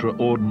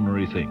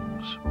extraordinary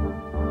things.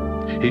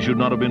 He should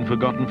not have been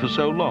forgotten for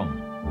so long,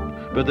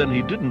 but then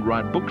he didn't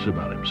write books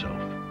about himself.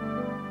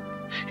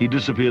 He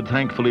disappeared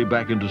thankfully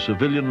back into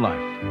civilian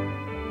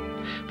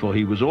life, for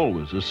he was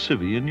always a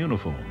civvy in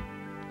uniform,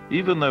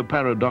 even though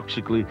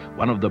paradoxically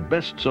one of the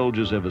best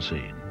soldiers ever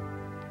seen.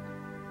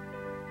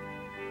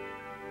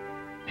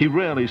 He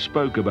rarely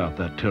spoke about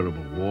that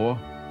terrible war,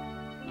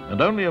 and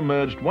only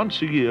emerged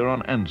once a year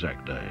on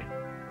Anzac Day.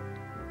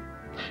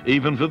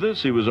 Even for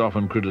this he was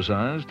often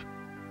criticised,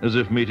 as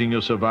if meeting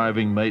your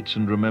surviving mates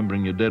and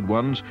remembering your dead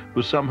ones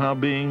was somehow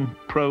being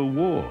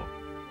pro-war.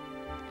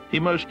 He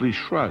mostly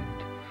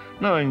shrugged,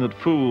 knowing that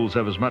fools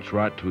have as much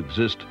right to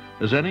exist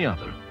as any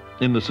other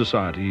in the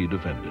society he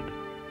defended.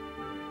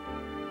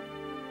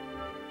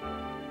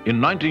 In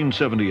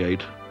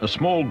 1978, a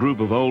small group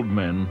of old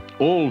men,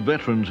 all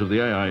veterans of the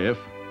AIF,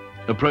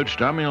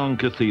 approached Amiens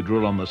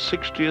Cathedral on the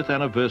 60th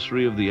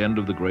anniversary of the end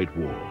of the Great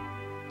War.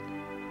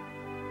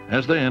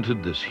 As they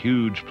entered this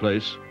huge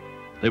place,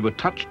 they were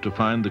touched to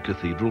find the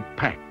cathedral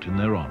packed in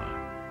their honour.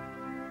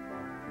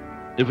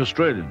 If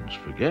Australians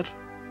forget,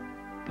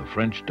 the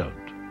French don't.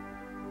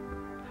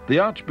 The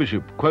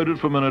Archbishop quoted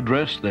from an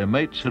address their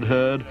mates had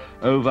heard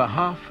over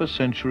half a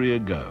century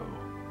ago.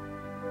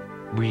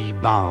 We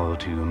bow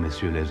to you,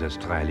 Messieurs les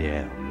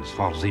Australiens,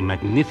 for the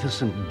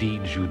magnificent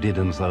deeds you did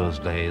in those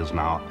days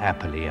now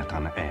happily at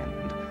an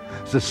end.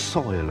 The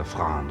soil of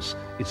France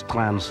is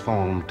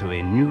transformed to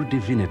a new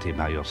divinity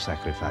by your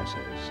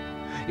sacrifices.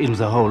 In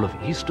the whole of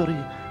history,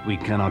 we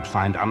cannot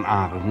find an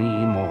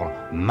army more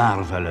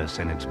marvelous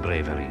in its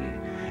bravery.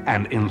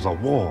 And in the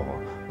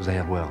war,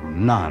 there were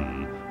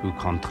none who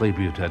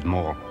contributed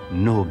more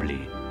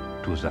nobly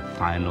to the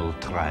final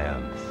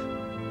triumph.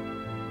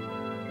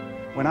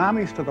 When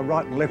armies to the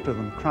right and left of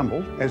them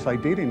crumbled, as they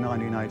did in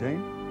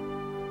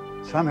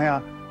 1918,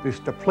 somehow this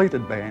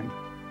depleted band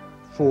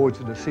forged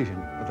the decision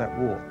of that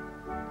war.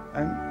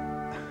 And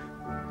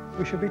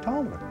we should be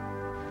told of it.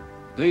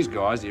 These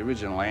guys, the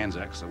original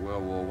Anzacs, the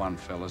World War I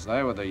fellas,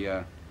 they were they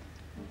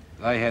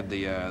had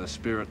the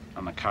spirit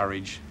and the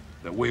courage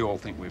that we all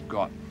think we've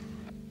got.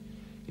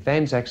 If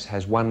Anzacs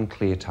has one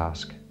clear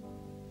task,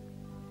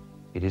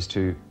 it is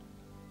to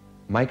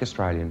make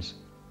Australians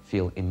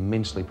feel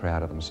immensely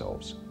proud of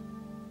themselves.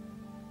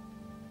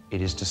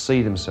 It is to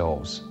see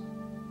themselves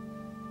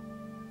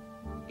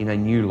in a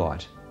new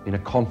light, in a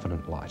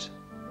confident light,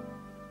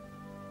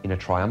 in a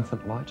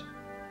triumphant light,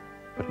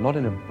 but not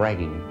in a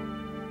bragging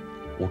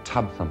or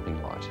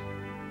tub-thumping light.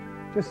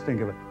 Just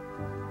think of it.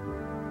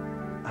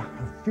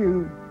 A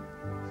few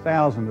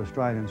thousand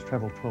Australians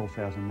travelled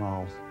 12,000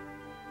 miles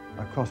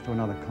across to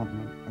another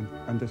continent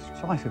and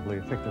decisively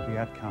affected the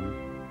outcome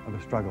of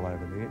the struggle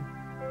over there.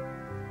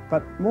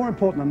 But more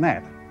important than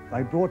that,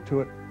 they brought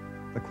to it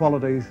the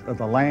qualities of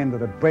the land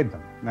that had bred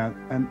them. Now,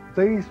 and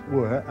these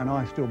were, and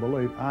I still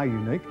believe, are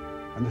unique,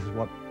 and this is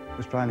what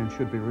Australians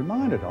should be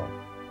reminded of.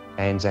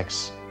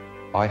 Anzacs,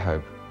 I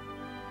hope,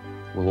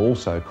 will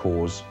also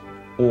cause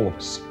all of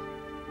us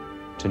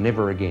to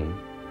never again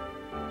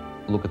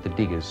look at the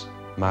diggers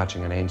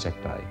marching on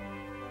Anzac Day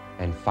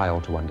and fail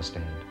to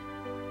understand.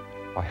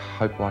 I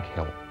hope like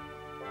hell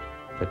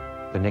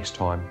that the next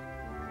time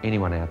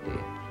anyone out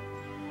there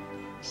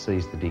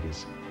sees the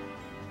diggers,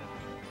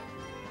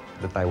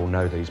 that they will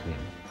know these men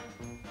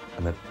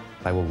and that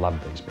they will love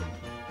these men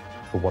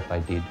for what they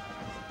did,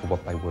 for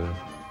what they were,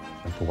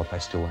 and for what they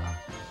still are.